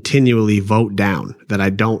would continually vote down, that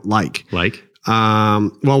I don't like. Like?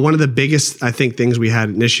 Well, one of the biggest, I think, things we had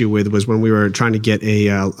an issue with was when we were trying to get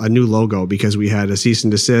a new logo, because we had a cease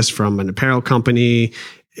and desist from an apparel company.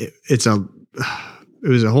 It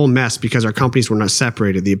was a whole mess because our companies were not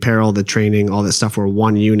separated. The apparel, the training, all that stuff were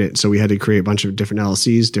one unit. So we had to create a bunch of different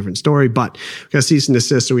LLCs, different story, but we got cease and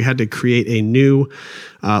desist. So we had to create a new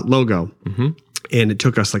logo. And it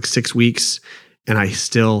took us like 6 weeks, and I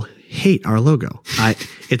still hate our logo.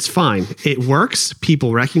 It's fine. It works.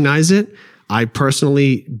 People recognize it. I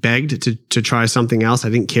personally begged to try something else. I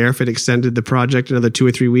didn't care if it extended the project another 2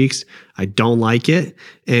 or 3 weeks. I don't like it.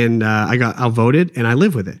 And I got outvoted, and I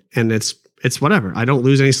live with it. And it's whatever. I don't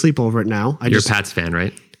lose any sleep over it now. You're a Pats fan,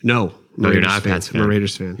 right? No, you're not a Pats fan. I'm a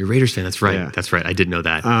Raiders fan. You're a Raiders fan. That's right. Yeah. That's right. I did know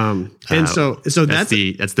that. And so that's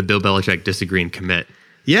the Bill Belichick disagree and commit.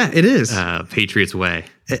 Yeah, it is. Patriots way.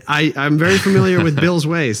 I'm very familiar with Bill's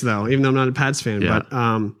ways, though, even though I'm not a Pats fan. Yeah.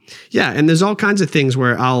 But and there's all kinds of things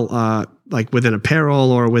where I'll like within apparel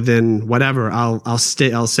or within whatever, I'll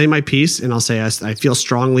say my piece, and I'll say I feel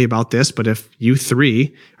strongly about this. But if you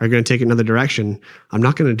three are going to take another direction, I'm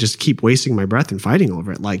not going to just keep wasting my breath and fighting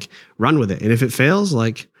over it. Like, run with it. And if it fails,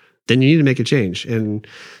 then you need to make a change. And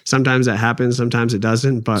sometimes that happens, sometimes it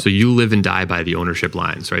doesn't. But so you live and die by the ownership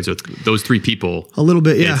lines, right? So those 3 people, a little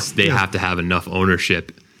bit, yeah. They have to have enough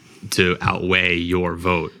ownership to outweigh your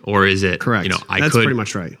vote, or is it correct? That's pretty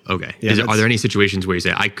much right. Okay. Yeah, are there any situations where you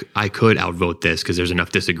say I could outvote this because there's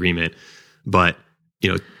enough disagreement, but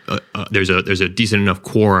there's a decent enough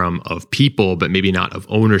quorum of people, but maybe not of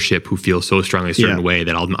ownership, who feel so strongly a certain way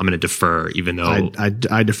that I'm going to defer, even though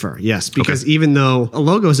I defer. Yes, because even though a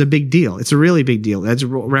logo is a big deal, it's a really big deal. It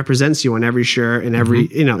represents you on every shirt and every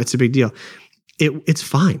it's a big deal. it's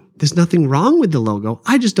fine. There's nothing wrong with the logo.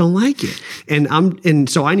 I just don't like it. And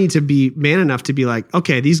so I need to be man enough to be like,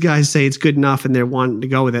 okay, these guys say it's good enough and they're wanting to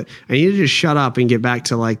go with it. I need to just shut up and get back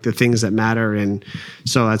to like the things that matter. And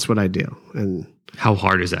so that's what I do. And how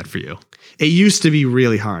hard is that for you? it used to be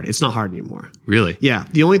really hard. It's not hard anymore. Really? Yeah.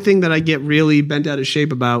 The only thing that I get really bent out of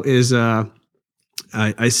shape about is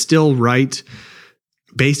I still write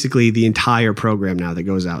basically the entire program now that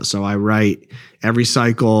goes out. So I write every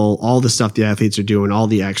cycle, all the stuff the athletes are doing, all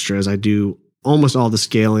the extras. I do almost all the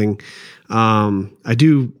scaling. I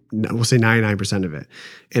do, we'll say 99% of it.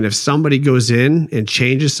 And if somebody goes in and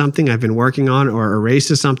changes something I've been working on, or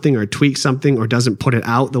erases something, or tweaks something, or doesn't put it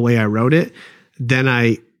out the way I wrote it, then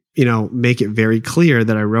I, make it very clear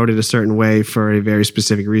that I wrote it a certain way for a very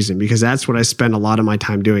specific reason, because that's what I spend a lot of my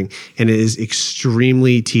time doing. And it is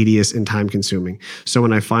extremely tedious and time consuming. So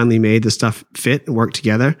when I finally made the stuff fit and work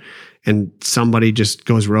together and somebody just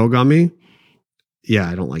goes rogue on me, yeah,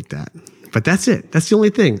 I don't like that. But that's it. That's the only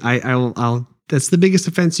thing. I'll that's the biggest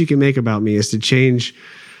offense you can make about me, is to change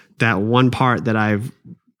that one part that I've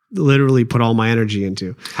literally put all my energy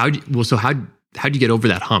into. How'd you get over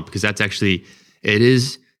that hump? Because that's actually, it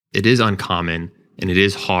is uncommon and it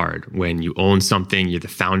is hard when you own something, you're the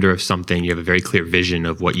founder of something, you have a very clear vision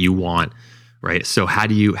of what you want, right? So how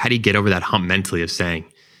do you get over that hump mentally of saying,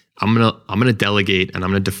 I'm gonna delegate and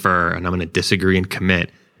I'm gonna defer and I'm gonna disagree and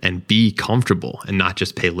commit and be comfortable and not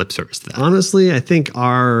just pay lip service to that? Honestly, I think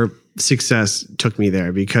our success took me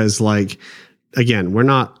there, because again, we're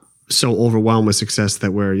not so overwhelmed with success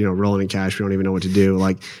that we're, rolling in cash. We don't even know what to do.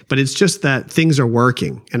 But it's just that things are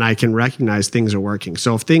working and I can recognize things are working.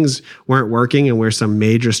 So if things weren't working and we're some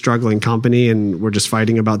major struggling company and we're just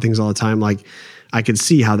fighting about things all the time, I could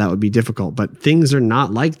see how that would be difficult, but things are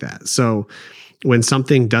not like that. So when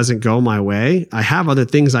something doesn't go my way, I have other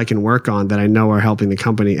things I can work on that I know are helping the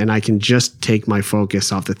company, and I can just take my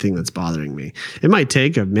focus off the thing that's bothering me. It might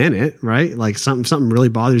take a minute, right? Like something really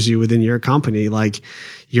bothers you within your company.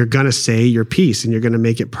 You're going to say your piece and you're going to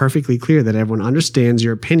make it perfectly clear that everyone understands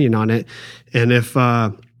your opinion on it. And if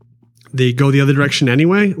they go the other direction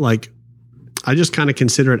anyway, I just kind of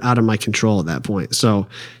consider it out of my control at that point. So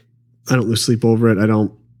I don't lose sleep over it.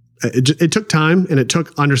 It took time, and it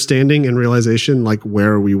took understanding and realization,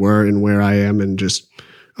 where we were and where I am, and just,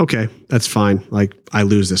 okay, that's fine. I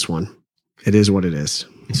lose this one. It is what it is.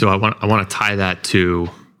 So I want to tie that to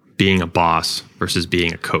being a boss versus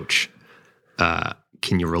being a coach.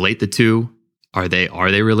 Can you relate the two? Are they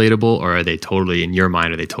relatable, or are they totally, in your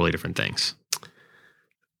mind, are they totally different things?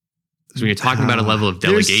 So when you're talking about a level of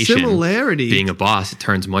delegation, similarity. Being a boss, it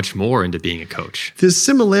turns much more into being a coach. There's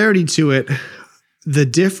similarity to it. The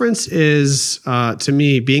difference is, to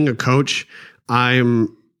me, being a coach, I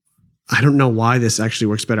don't know why this actually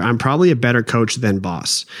works better. I'm probably a better coach than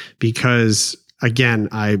boss, because again,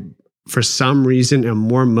 for some reason, am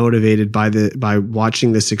more motivated by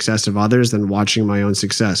watching the success of others than watching my own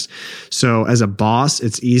success. So as a boss,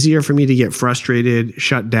 it's easier for me to get frustrated,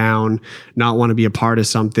 shut down, not want to be a part of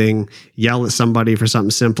something, yell at somebody for something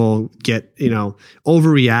simple,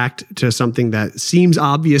 overreact to something that seems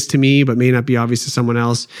obvious to me, but may not be obvious to someone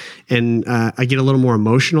else. And I get a little more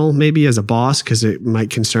emotional maybe as a boss, because it might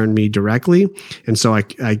concern me directly. And so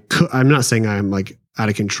I'm not saying I'm out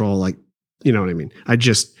of control, you know what I mean?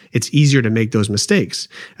 It's easier to make those mistakes.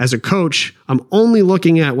 As a coach, I'm only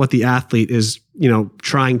looking at what the athlete is,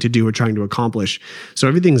 trying to do or trying to accomplish. So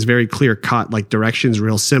everything's very clear cut, direction's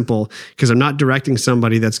real simple, because I'm not directing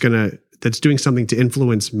somebody that's doing something to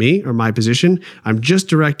influence me or my position. I'm just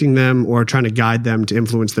directing them or trying to guide them to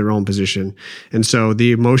influence their own position. And so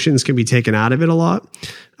the emotions can be taken out of it a lot.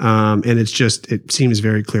 And it seems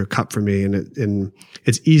very clear cut for me. And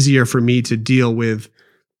it's easier for me to deal with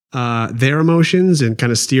their emotions and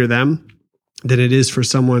kind of steer them than it is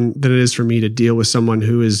for me to deal with someone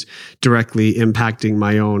who is directly impacting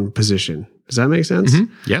my own position. Does that make sense?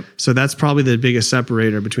 Mm-hmm. Yep. So that's probably the biggest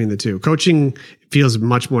separator between the two. Coaching feels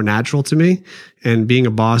much more natural to me, and being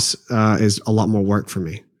a boss is a lot more work for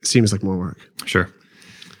me. It seems like more work. Sure.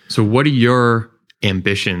 So what are your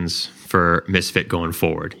ambitions for Misfit going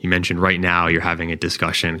forward? You mentioned right now you're having a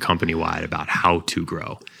discussion company-wide about how to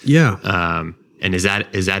grow. Yeah. And is that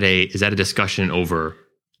a discussion over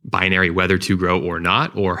binary whether to grow or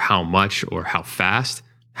not, or how much or how fast?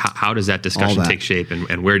 How does that discussion take shape,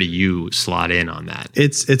 and where do you slot in on that?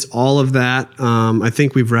 It's all of that. I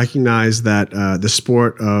think we've recognized that the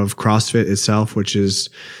sport of CrossFit itself, which is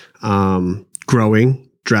growing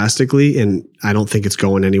drastically, and I don't think it's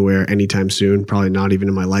going anywhere anytime soon, probably not even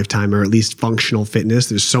in my lifetime, or at least functional fitness.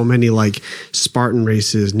 There's so many Spartan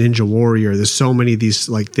races, Ninja Warrior. There's so many of these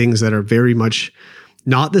things that are very much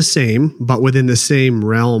Not the same, but within the same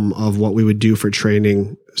realm of what we would do for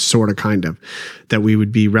training, sort of, kind of, that we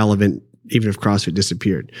would be relevant even if CrossFit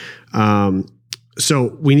disappeared.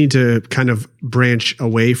 So we need to kind of branch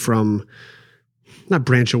away from, not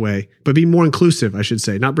branch away, but be more inclusive, I should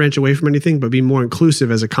say. Not branch away from anything, but be more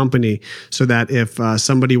inclusive as a company, so that if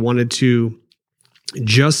somebody wanted to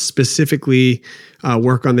just specifically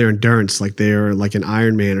work on their endurance, like they're like an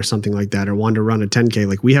Ironman or something like that, or want to run a 10K,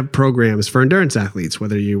 like we have programs for endurance athletes,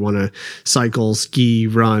 whether you want to cycle, ski,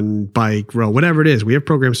 run, bike, row, whatever it is, we have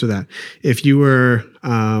programs for that. If you were,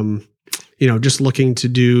 just looking to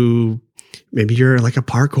do, maybe you're like a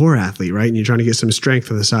parkour athlete, right? And you're trying to get some strength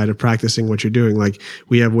on the side of practicing what you're doing. Like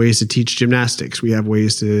we have ways to teach gymnastics. We have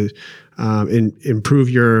ways to improve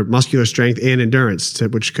your muscular strength and endurance,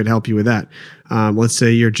 which could help you with that. Let's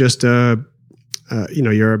say you're just you're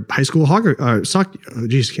a high school high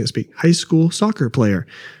school soccer player.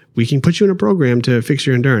 We can put you in a program to fix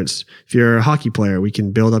your endurance. If you're a hockey player, we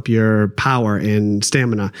can build up your power and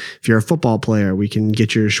stamina. If you're a football player, we can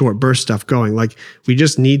get your short burst stuff going. Like we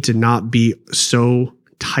just need to not be so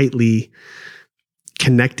tightly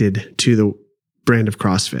connected to the brand of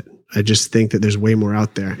CrossFit. I just think that there's way more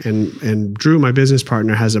out there. And Drew, my business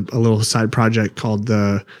partner, has a little side project called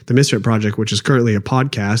the Misfit Project, which is currently a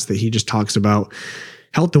podcast that he just talks about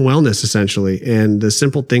health and wellness, essentially, and the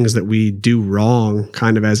simple things that we do wrong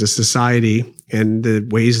kind of as a society, and the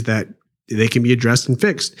ways that they can be addressed and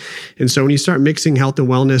fixed. And so when you start mixing health and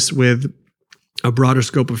wellness with a broader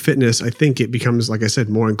scope of fitness, I think it becomes, like I said,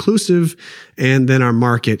 more inclusive, and then our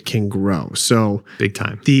market can grow. So big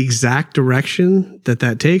time. The exact direction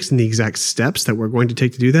that takes and the exact steps that we're going to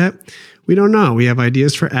take to do that, we don't know. We have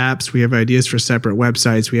ideas for apps. We have ideas for separate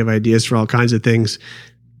websites. We have ideas for all kinds of things.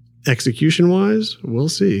 Execution wise, we'll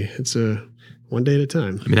see. It's a one day at a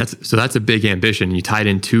time. I mean, that's a big ambition. You tied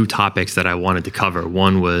in two topics that I wanted to cover.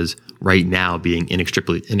 One was right now being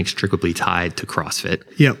inextricably tied to CrossFit.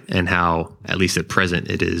 Yep. And how, at least at present,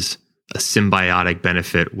 it is a symbiotic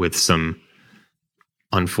benefit with some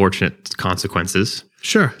unfortunate consequences.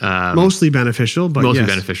 Sure. Mostly beneficial, but mostly yes.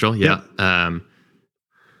 beneficial. Yeah. Yep.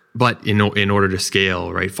 But in order to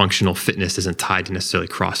scale, right, functional fitness isn't tied to necessarily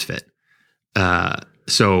CrossFit.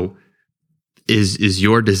 So is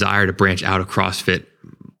your desire to branch out of CrossFit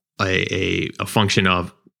a function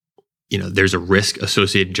of, there's a risk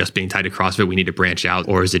associated just being tied to CrossFit, we need to branch out?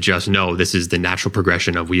 Or is it just, no, this is the natural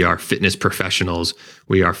progression of, we are fitness professionals,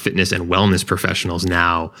 we are fitness and wellness professionals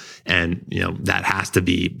now, and that has to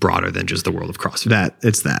be broader than just the world of CrossFit?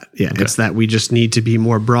 Okay. It's that we just need to be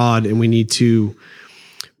more broad, and we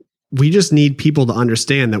just need people to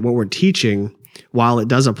understand that what we're teaching, while it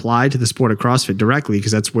does apply to the sport of CrossFit directly,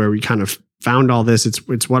 because that's where we kind of found all this,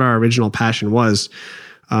 it's what our original passion was.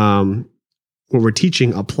 What we're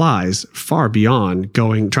teaching applies far beyond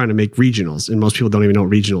trying to make regionals, and most people don't even know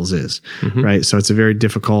what regionals is, right? So it's a very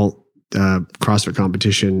difficult CrossFit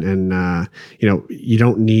competition, and you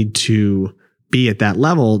don't need to be at that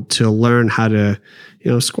level to learn how to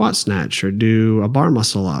squat snatch or do a bar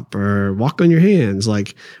muscle up or walk on your hands.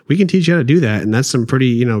 Like, we can teach you how to do that, and that's some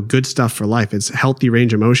pretty good stuff for life. It's healthy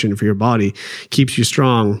range of motion for your body, keeps you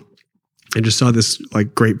strong. I just saw this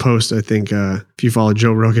great post. I think if you follow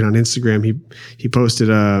Joe Rogan on Instagram, he posted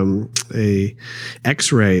a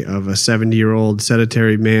X-ray of a 70-year-old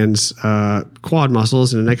sedentary man's quad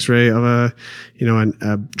muscles and an X-ray of a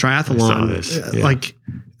triathlon. I saw this. Yeah.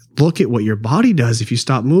 Look at what your body does if you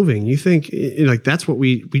stop moving. You think that's what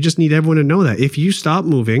we just need everyone to know, that if you stop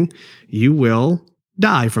moving, you will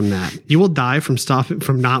die from that. You will die from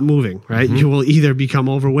not moving, right? You will either become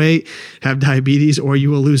overweight, have diabetes, or you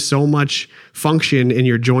will lose so much function in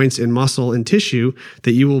your joints and muscle and tissue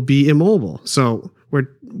that you will be immobile. So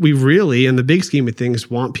we really, in the big scheme of things,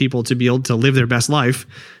 want people to be able to live their best life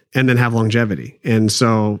and then have longevity. And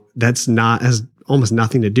so that's has almost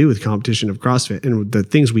nothing to do with competition of CrossFit, and the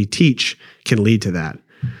things we teach can lead to that.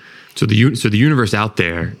 So the universe out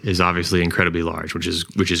there is obviously incredibly large, which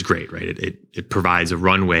is great, right? It provides a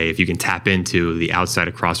runway. If you can tap into the outside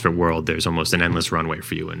of CrossFit world, there's almost an endless runway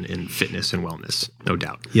for you in fitness and wellness, no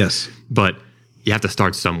doubt. Yes. But you have to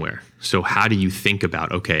start somewhere. So how do you think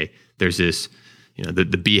about, okay, there's this, the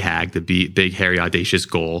BHAG, the big, hairy, audacious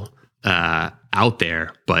goal out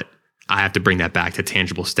there, but I have to bring that back to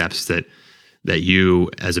tangible steps that you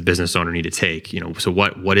as a business owner need to take. So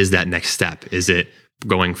what is that next step? Is it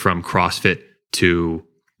going from CrossFit to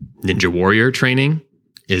Ninja Warrior training?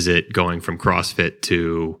 Is it going from CrossFit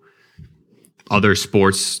to other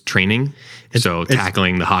sports training?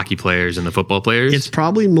 Tackling the hockey players and the football players? It's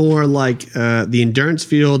probably more like the endurance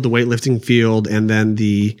field, the weightlifting field, and then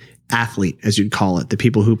the athlete, as you'd call it, the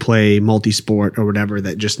people who play multi-sport or whatever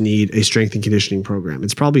that just need a strength and conditioning program.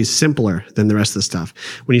 It's probably simpler than the rest of the stuff.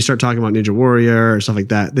 When you start talking about Ninja Warrior or stuff like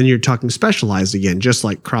that, then you're talking specialized again, just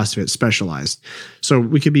like CrossFit specialized. So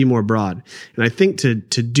we could be more broad. And I think to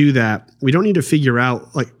do that, we don't need to figure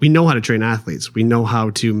out, like, we know how to train athletes. We know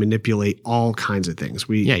how to manipulate all kinds of things.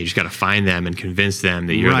 You just got to find them and convince them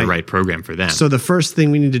that you're the right program for them. So the first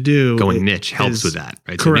thing we need to do going niche helps with that,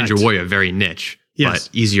 right? Correct. So Ninja Warrior, very niche. Yes.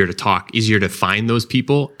 But easier to talk, easier to find those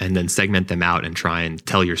people and then segment them out and try and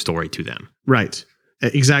tell your story to them. Right.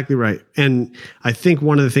 Exactly right. And I think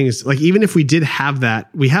one of the things, like, even if we did have that,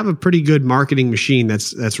 we have a pretty good marketing machine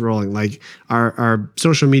that's rolling. Like our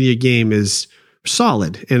social media game is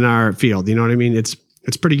solid in our field. You know what I mean? It's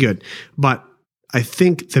pretty good. But I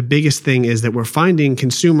think the biggest thing is that we're finding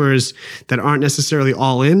consumers that aren't necessarily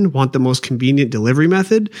all in, want the most convenient delivery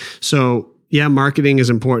method. So yeah, marketing is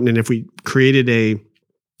important. And if we created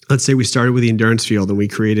let's say we started with the endurance field and we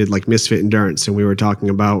created like Misfit Endurance and we were talking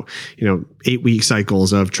about, 8-week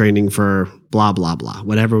cycles of training for blah, blah, blah,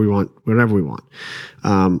 whatever we want.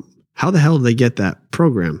 How the hell do they get that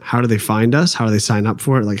program? How do they find us? How do they sign up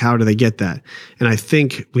for it? Like, how do they get that? And I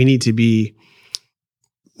think we need to be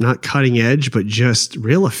not cutting edge, but just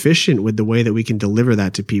real efficient with the way that we can deliver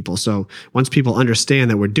that to people. So once people understand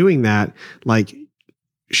that we're doing that, like,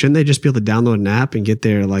 shouldn't they just be able to download an app and get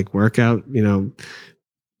their like workout,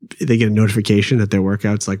 they get a notification that their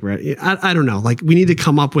workout's like, I don't know. Like, we need to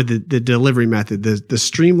come up with the delivery method, the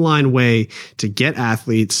streamlined way to get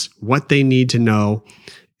athletes what they need to know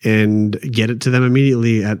and get it to them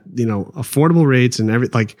immediately at, affordable rates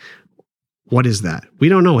and like, what is that? We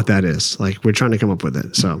don't know what that is. Like, we're trying to come up with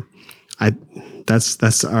it. So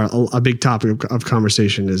that's a big topic of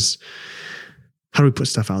conversation is how do we put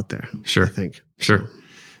stuff out there? Sure. I think. Sure.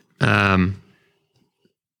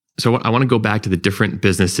 So I want to go back to the different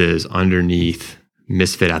businesses underneath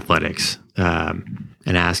Misfit Athletics and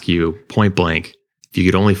ask you point blank, if you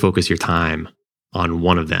could only focus your time on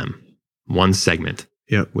one of them, one segment,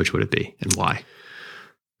 which would it be and why?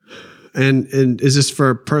 And is this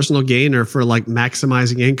for personal gain or for like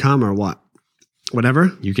maximizing income or what?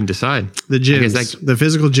 Whatever. You can decide. The gyms, the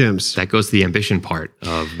physical gyms. That goes to the ambition part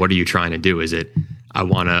of what are you trying to do? Is it, I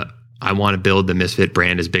want to build the Misfit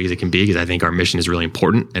brand as big as it can be because I think our mission is really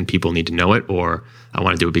important and people need to know it, or I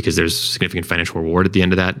want to do it because there's significant financial reward at the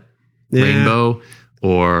end of that rainbow,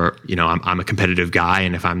 or I'm a competitive guy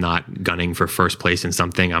and if I'm not gunning for first place in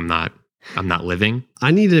something, I'm not living.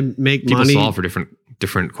 I need to make people money. Solve for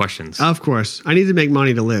different questions. Of course, I need to make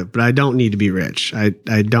money to live, but I don't need to be rich. I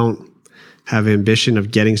don't have ambition of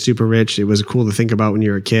getting super rich. It was cool to think about when you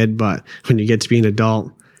were a kid, but when you get to be an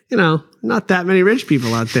adult, not that many rich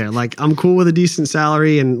people out there. Like, I'm cool with a decent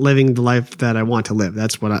salary and living the life that I want to live.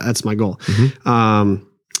 That's my goal. Mm-hmm.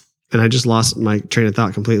 And I just lost my train of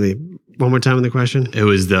thought completely. One more time in the question. It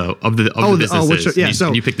was the businesses.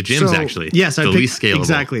 You picked the gyms actually. Yes, the least scalable.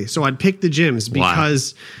 Exactly. So I'd pick the gyms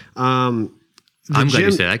because I'm glad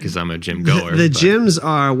you say that because I'm a gym goer. The gyms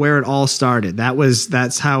are where it all started.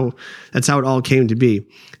 That's how it all came to be.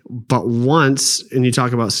 But once, and you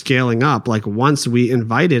talk about scaling up, like once we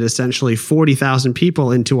invited essentially 40,000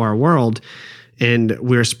 people into our world and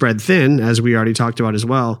we're spread thin, as we already talked about as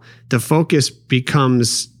well, the focus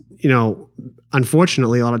becomes,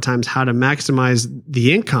 unfortunately, a lot of times how to maximize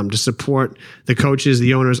the income to support the coaches,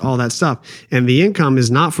 the owners, all that stuff. And the income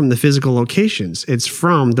is not from the physical locations. It's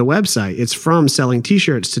from the website. It's from selling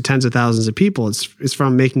t-shirts to tens of thousands of people. It's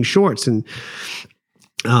from making shorts. And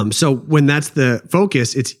so when that's the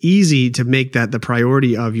focus, it's easy to make that the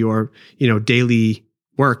priority of your, daily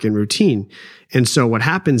work and routine. And so what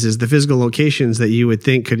happens is the physical locations that you would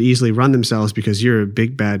think could easily run themselves because you're a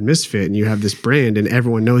big bad misfit and you have this brand and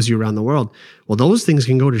everyone knows you around the world. Well, those things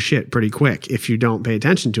can go to shit pretty quick if you don't pay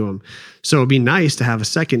attention to them. So it'd be nice to have a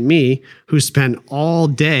second me who spent all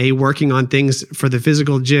day working on things for the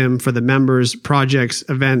physical gym, for the members, projects,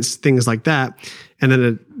 events, things like that. And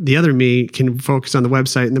then the other me can focus on the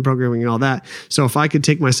website and the programming and all that. So if I could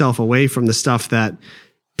take myself away from the stuff that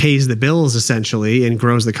pays the bills essentially and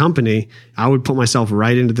grows the company, I would put myself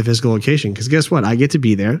right into the physical location. Because guess what? I get to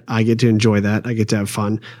be there. I get to enjoy that. I get to have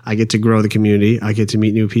fun. I get to grow the community. I get to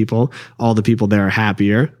meet new people. All the people there are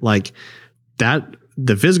happier. Like that,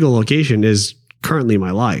 the physical location is currently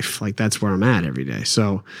my life. Like that's where I'm at every day.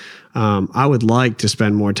 So I would like to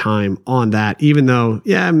spend more time on that, even though,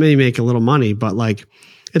 I may make a little money, but like,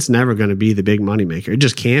 it's never going to be the big money maker. It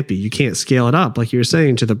just can't be. You can't scale it up, like you were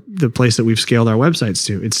saying, to the place that we've scaled our websites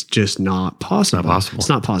to. It's just not possible. It's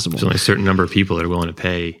not possible. There's only a certain number of people that are willing to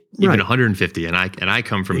pay even 150. And I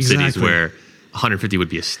come from cities where 150 would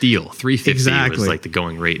be a steal. 350 Exactly. was like the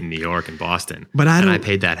going rate in New York and Boston. But I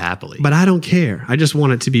paid that happily. But I don't care. I just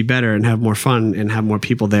want it to be better and have more fun and have more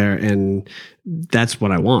people there. And that's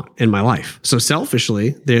what I want in my life. So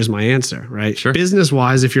selfishly, there's my answer, right? Sure. Business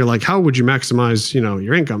wise, if you're like, how would you maximize,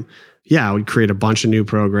 your income? Yeah, I would create a bunch of new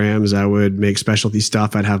programs. I would make specialty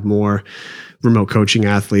stuff. I'd have more remote coaching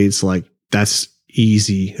athletes. Like that's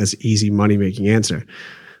easy. That's easy money-making answer.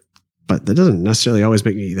 But that doesn't necessarily always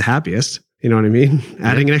make me the happiest. You know what I mean?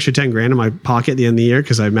 Adding an extra 10 grand in my pocket at the end of the year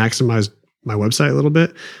because I maximized my website a little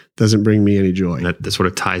bit doesn't bring me any joy. And that sort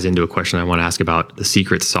of ties into a question I want to ask about the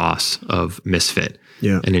secret sauce of Misfit.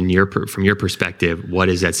 Yeah. And from your perspective, what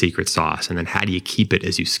is that secret sauce? And then how do you keep it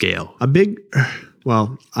as you scale?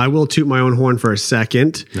 Well, I will toot my own horn for a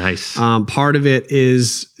second. Nice. Part of it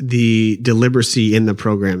is the deliberacy in the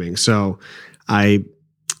programming. So I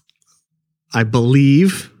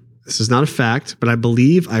believe, this is not a fact, but I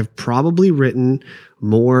believe I've probably written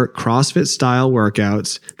more CrossFit style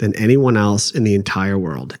workouts than anyone else in the entire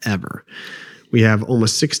world ever. We have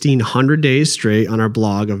almost 1,600 days straight on our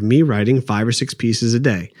blog of me writing 5 or 6 pieces a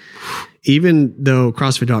day. Even though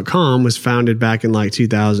CrossFit.com was founded back in like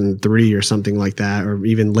 2003 or something like that, or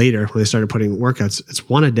even later when they started putting workouts, it's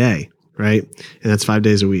 1 a day, right? And that's 5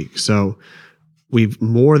 days a week. So we've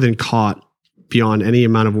more than caught beyond any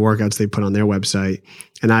amount of workouts they put on their website.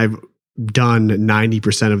 And I've done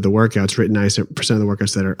 90% of the workouts, written 90% of the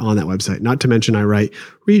workouts that are on that website. Not to mention I write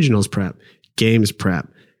regionals prep, games prep,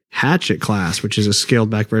 Hatchet class, which is a scaled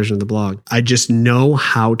back version of the blog. I just know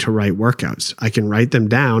how to write workouts. I can write them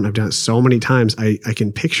down. I've done it so many times. I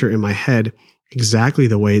can picture in my head exactly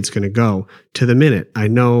the way it's going to go to the minute. I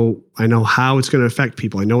know how it's going to affect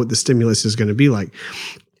people. I know what the stimulus is going to be like.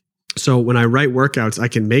 So when I write workouts, I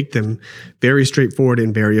can make them very straightforward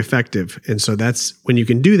and very effective. And so that's when you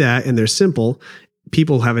can do that and they're simple,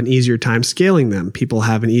 people have an easier time scaling them. People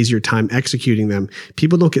have an easier time executing them.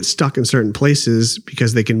 People don't get stuck in certain places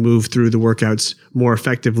because they can move through the workouts more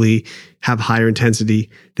effectively, have higher intensity,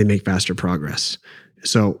 they make faster progress.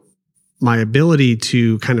 So my ability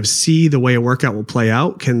to kind of see the way a workout will play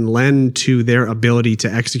out can lend to their ability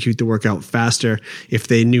to execute the workout faster. If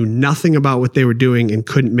they knew nothing about what they were doing and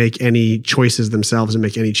couldn't make any choices themselves and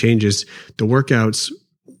make any changes, the workouts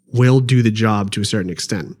will do the job to a certain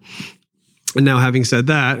extent. And now, having said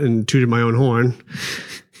that and tooted my own horn,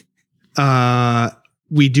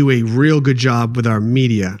 we do a real good job with our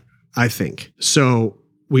media, I think. So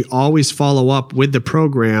we always follow up with the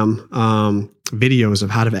program videos of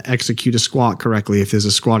how to execute a squat correctly if there's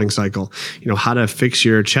a squatting cycle, how to fix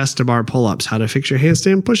your chest to bar pull-ups, how to fix your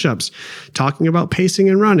handstand push-ups, talking about pacing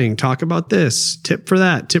and running, talk about this, tip for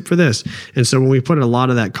that, tip for this. And so when we put a lot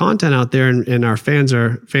of that content out there and our fans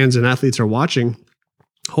and athletes are watching,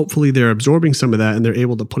 hopefully they're absorbing some of that and they're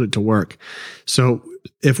able to put it to work. So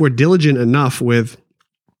if we're diligent enough with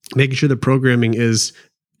making sure the programming is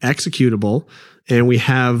executable and we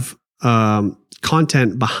have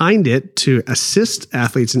content behind it to assist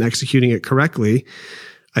athletes in executing it correctly,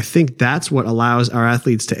 I think that's what allows our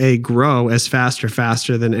athletes to grow as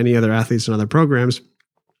faster than any other athletes in other programs.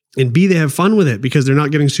 And B, they have fun with it because they're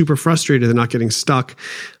not getting super frustrated. They're not getting stuck.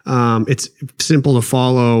 It's simple to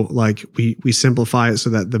follow. Like we simplify it so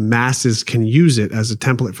that the masses can use it as a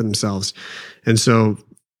template for themselves. And so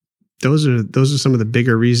those are some of the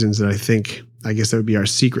bigger reasons that I guess that would be our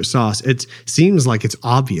secret sauce. It seems like it's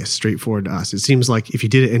obvious, straightforward to us. It seems like if you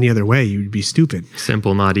did it any other way, you'd be stupid.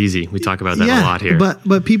 Simple, not easy. We talk about that a lot here.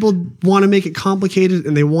 But people want to make it complicated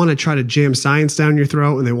and they want to try to jam science down your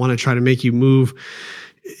throat and they want to try to make you move.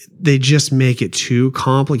 They just make it too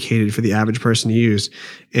complicated for the average person to use.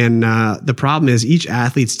 And the problem is each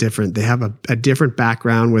athlete's different. They have a different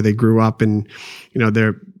background where they grew up and,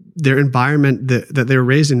 their environment that they're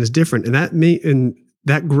raised in is different. And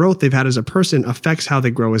that growth they've had as a person affects how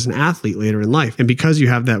they grow as an athlete later in life. And because you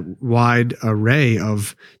have that wide array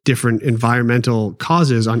of different environmental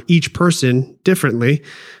causes on each person differently,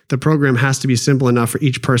 the program has to be simple enough for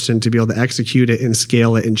each person to be able to execute it and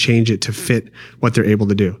scale it and change it to fit what they're able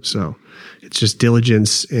to do. So it's just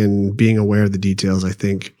diligence and being aware of the details. I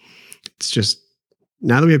think it's just,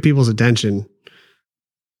 now that we have people's attention,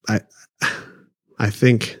 I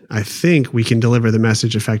think we can deliver the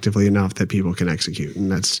message effectively enough that people can execute,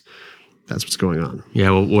 and that's what's going on.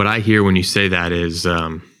 Yeah, well, what I hear when you say that is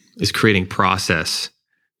creating process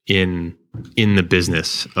in the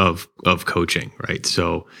business of coaching, right?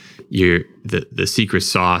 So the secret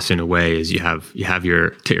sauce in a way is you have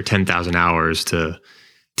your 10,000 hours to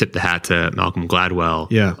tip the hat to Malcolm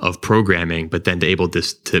Gladwell of programming, but then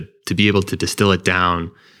to be able to distill it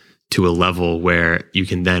down to a level where you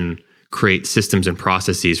can then create systems and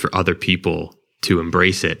processes for other people to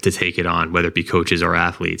embrace it, to take it on, whether it be coaches or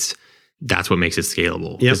athletes, that's what makes it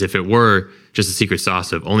scalable. Yep. Because if it were just a secret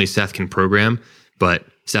sauce of only Seth can program, but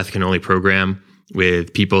Seth can only program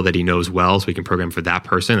with people that he knows well, so he can program for that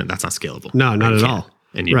person, that's not scalable. No, not at all.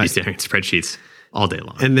 And you'd be staring at spreadsheets all day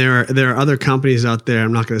long. And there are other companies out there,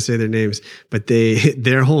 I'm not going to say their names, but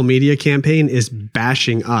their whole media campaign is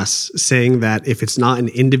bashing us, saying that if it's not an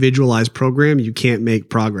individualized program, you can't make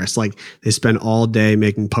progress. Like, they spend all day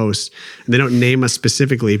making posts, and they don't name us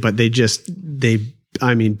specifically, but they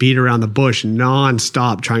beat around the bush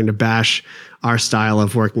nonstop trying to bash our style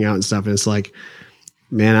of working out and stuff. And it's like,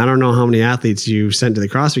 man, I don't know how many athletes you sent to the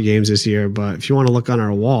CrossFit Games this year, but if you want to look on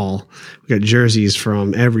our wall, we got jerseys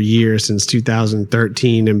from every year since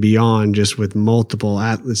 2013 and beyond, just with multiple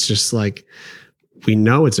athletes. Just like, we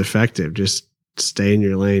know it's effective. Just stay in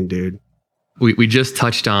your lane, dude. We just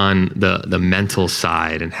touched on the mental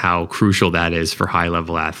side and how crucial that is for high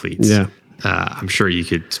level athletes. Yeah. I'm sure you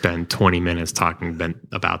could spend 20 minutes talking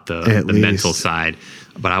about the mental side,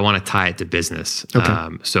 but I want to tie it to business. Okay.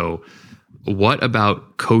 So what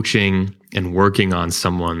about coaching and working on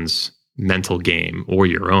someone's mental game or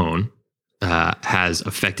your own has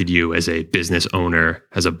affected you as a business owner,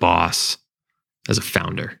 as a boss, as a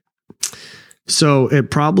founder? So it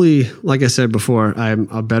probably, like I said before, I'm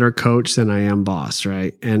a better coach than I am boss,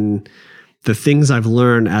 right? And the things I've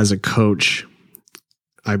learned as a coach,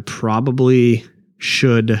 I probably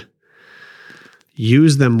should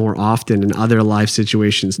use them more often in other life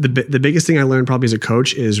situations. The biggest thing I learned probably as a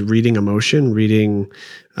coach is reading emotion, reading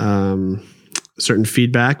certain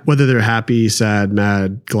feedback, whether they're happy, sad,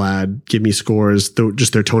 mad, glad, give me scores,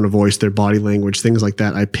 just their tone of voice, their body language, things like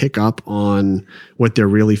that. I pick up on what they're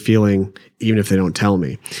really feeling, even if they don't tell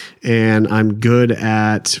me. And I'm good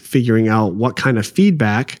at figuring out what kind of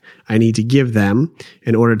feedback I need to give them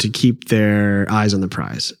in order to keep their eyes on the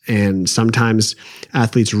prize. And sometimes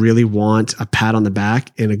athletes really want a pat on the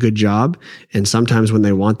back and a good job. And sometimes when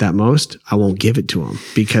they want that most, I won't give it to them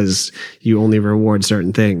because you only reward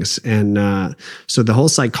certain things. And so the whole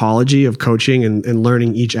psychology of coaching and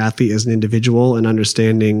learning each athlete as an individual and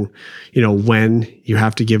understanding, when you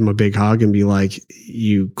have to give them a big hug and be like,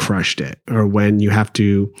 you crushed it, or when you have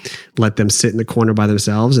to let them sit in the corner by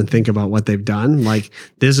themselves and think about what they've done. Like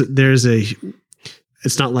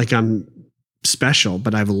it's not like I'm special,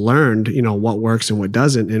 but I've learned, what works and what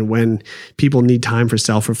doesn't. And when people need time for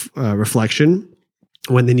reflection,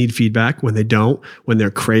 when they need feedback, when they don't, when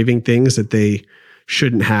they're craving things that they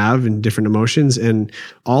shouldn't have and different emotions, and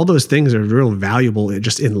all those things are real valuable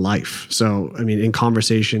just in life. So, in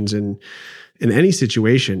conversations and in any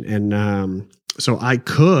situation. And so I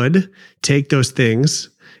could take those things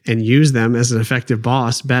and use them as an effective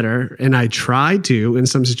boss better. And I try to in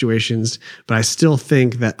some situations, but I still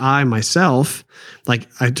think that I myself, like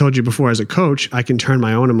I told you before, as a coach, I can turn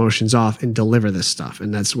my own emotions off and deliver this stuff.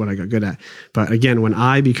 And that's what I got good at. But again, when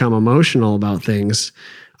I become emotional about things,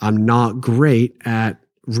 I'm not great at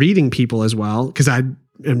reading people as well because I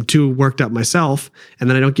am too worked up myself, and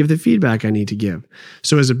then I don't give the feedback I need to give.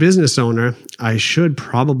 So as a business owner, I should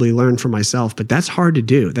probably learn from myself, but that's hard to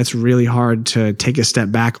do. That's really hard to take a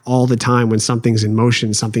step back all the time when something's in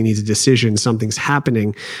motion, something needs a decision, something's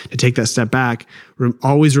happening, to take that step back,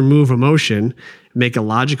 always remove emotion, make a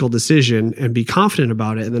logical decision, and be confident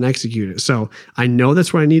about it, and then execute it. So I know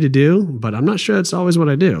that's what I need to do, but I'm not sure that's always what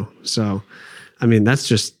I do. So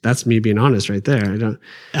that's me being honest right there.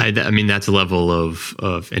 That's a level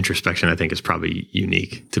of introspection I think is probably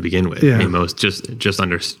unique to begin with. Yeah. Most just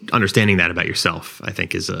understanding that about yourself, I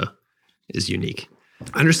think is unique.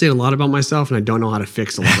 I understand a lot about myself, and I don't know how to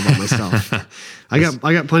fix a lot about myself. I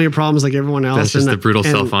got plenty of problems like everyone else. That's just the brutal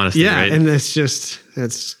self-honesty, yeah, right? And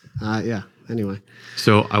anyway.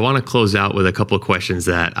 So I want to close out with a couple of questions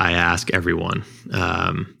that I ask everyone.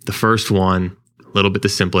 The first one, a little bit the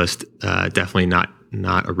simplest, definitely not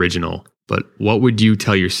original, but what would you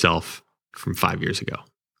tell yourself from 5 years ago?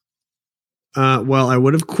 Well, I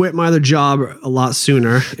would have quit my other job a lot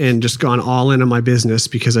sooner and just gone all in on my business,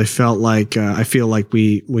 because I feel like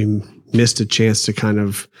we missed a chance to kind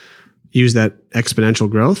of use that exponential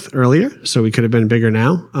growth earlier. So we could have been bigger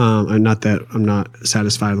now. And not that I'm not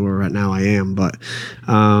satisfied with where we're at now. I am, but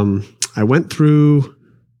I went through.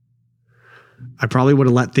 I probably would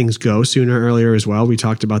have let things go sooner, earlier as well. We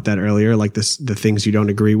talked about that earlier, like the things you don't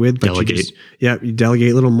agree with. But delegate. You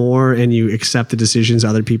delegate a little more, and you accept the decisions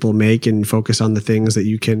other people make and focus on the things that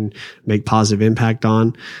you can make positive impact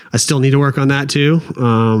on. I still need to work on that too.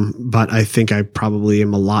 But I think I probably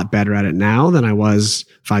am a lot better at it now than I was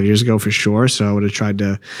 5 years ago for sure. So I would have tried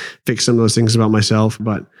to fix some of those things about myself.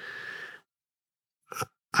 But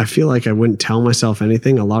I feel like I wouldn't tell myself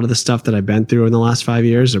anything. A lot of the stuff that I've been through in the last 5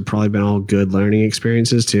 years have probably been all good learning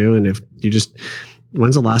experiences too. And if you just,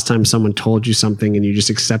 when's the last time someone told you something and you just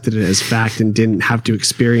accepted it as fact and didn't have to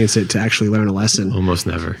experience it to actually learn a lesson? Almost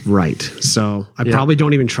never. Right. So I probably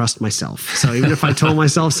don't even trust myself. So even if I told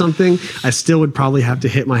myself something, I still would probably have to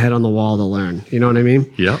hit my head on the wall to learn. You know what I mean?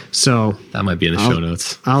 Yep. So that might be in the show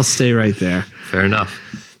notes. I'll stay right there. Fair enough.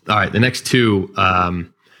 All right. The next two are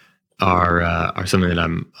something that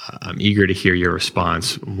I'm eager to hear your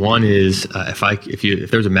response. One is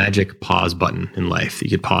if there's a magic pause button in life, you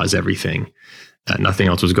could pause everything. Nothing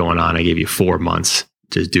else was going on. I gave you 4 months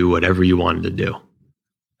to do whatever you wanted to do.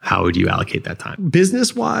 How would you allocate that time?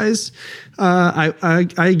 Business wise,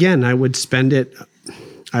 I would spend it.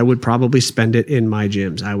 I would probably spend it in my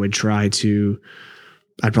gyms. I'd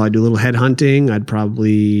probably do a little head hunting. I'd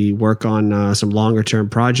probably work on some longer term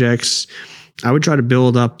projects. I would try to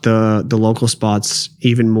build up the local spots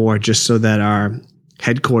even more, just so that our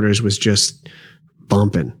headquarters was just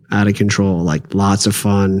bumping, out of control, like lots of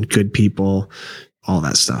fun, good people, all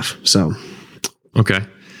that stuff. So, okay.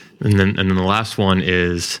 And then the last one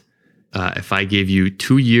is, if I gave you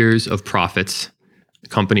 2 years of profits,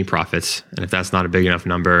 company profits, and if that's not a big enough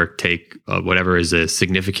number, take whatever is a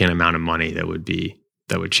significant amount of money that would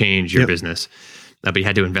change your business, but you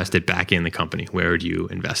had to invest it back in the company. Where would you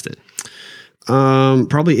invest it?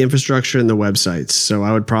 Probably infrastructure and the websites. So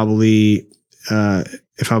I would probably,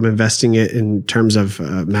 if I'm investing it in terms of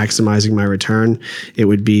maximizing my return, it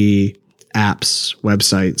would be apps,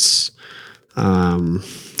 websites,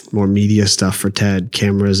 more media stuff for Ted,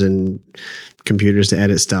 cameras and computers to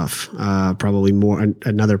edit stuff. Probably more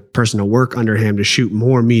another person to work under him to shoot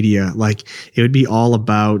more media. Like it would be all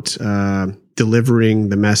about delivering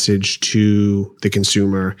the message to the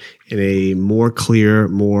consumer in a more clear,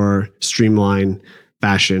 more streamlined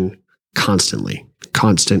fashion constantly.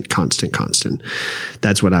 Constant.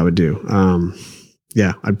 That's what I would do.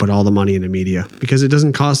 I'd put all the money into media because it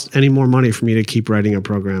doesn't cost any more money for me to keep writing a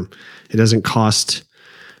program. It doesn't cost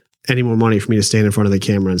any more money for me to stand in front of the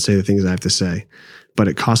camera and say the things I have to say. But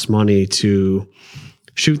it costs money to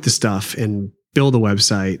shoot the stuff and build a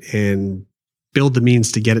website and build the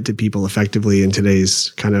means to get it to people effectively in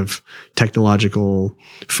today's kind of technological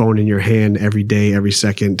phone in your hand every day, every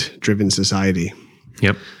second driven society.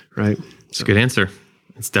 Yep. Right. It's a good answer.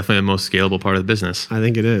 It's definitely the most scalable part of the business. I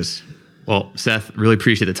think it is. Well, Seth, really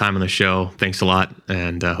appreciate the time on the show. Thanks a lot.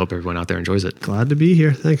 And hope everyone out there enjoys it. Glad to be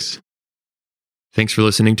here. Thanks. Thanks for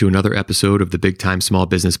listening to another episode of the Big Time Small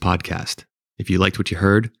Business Podcast. If you liked what you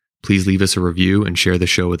heard, please leave us a review and share the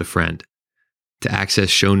show with a friend. To access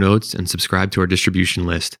show notes and subscribe to our distribution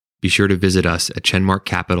list, be sure to visit us at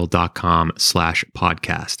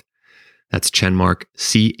chenmarkcapital.com/podcast. That's Chenmark,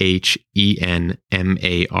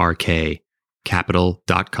 CHENMARK,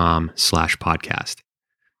 capital.com/podcast.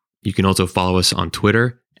 You can also follow us on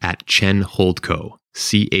Twitter at ChenHoldCo,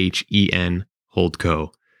 CHEN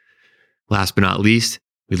Holdco. Last but not least,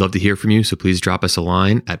 we'd love to hear from you, so please drop us a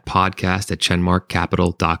line at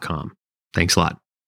podcast@chenmarkcapital.com. Thanks a lot.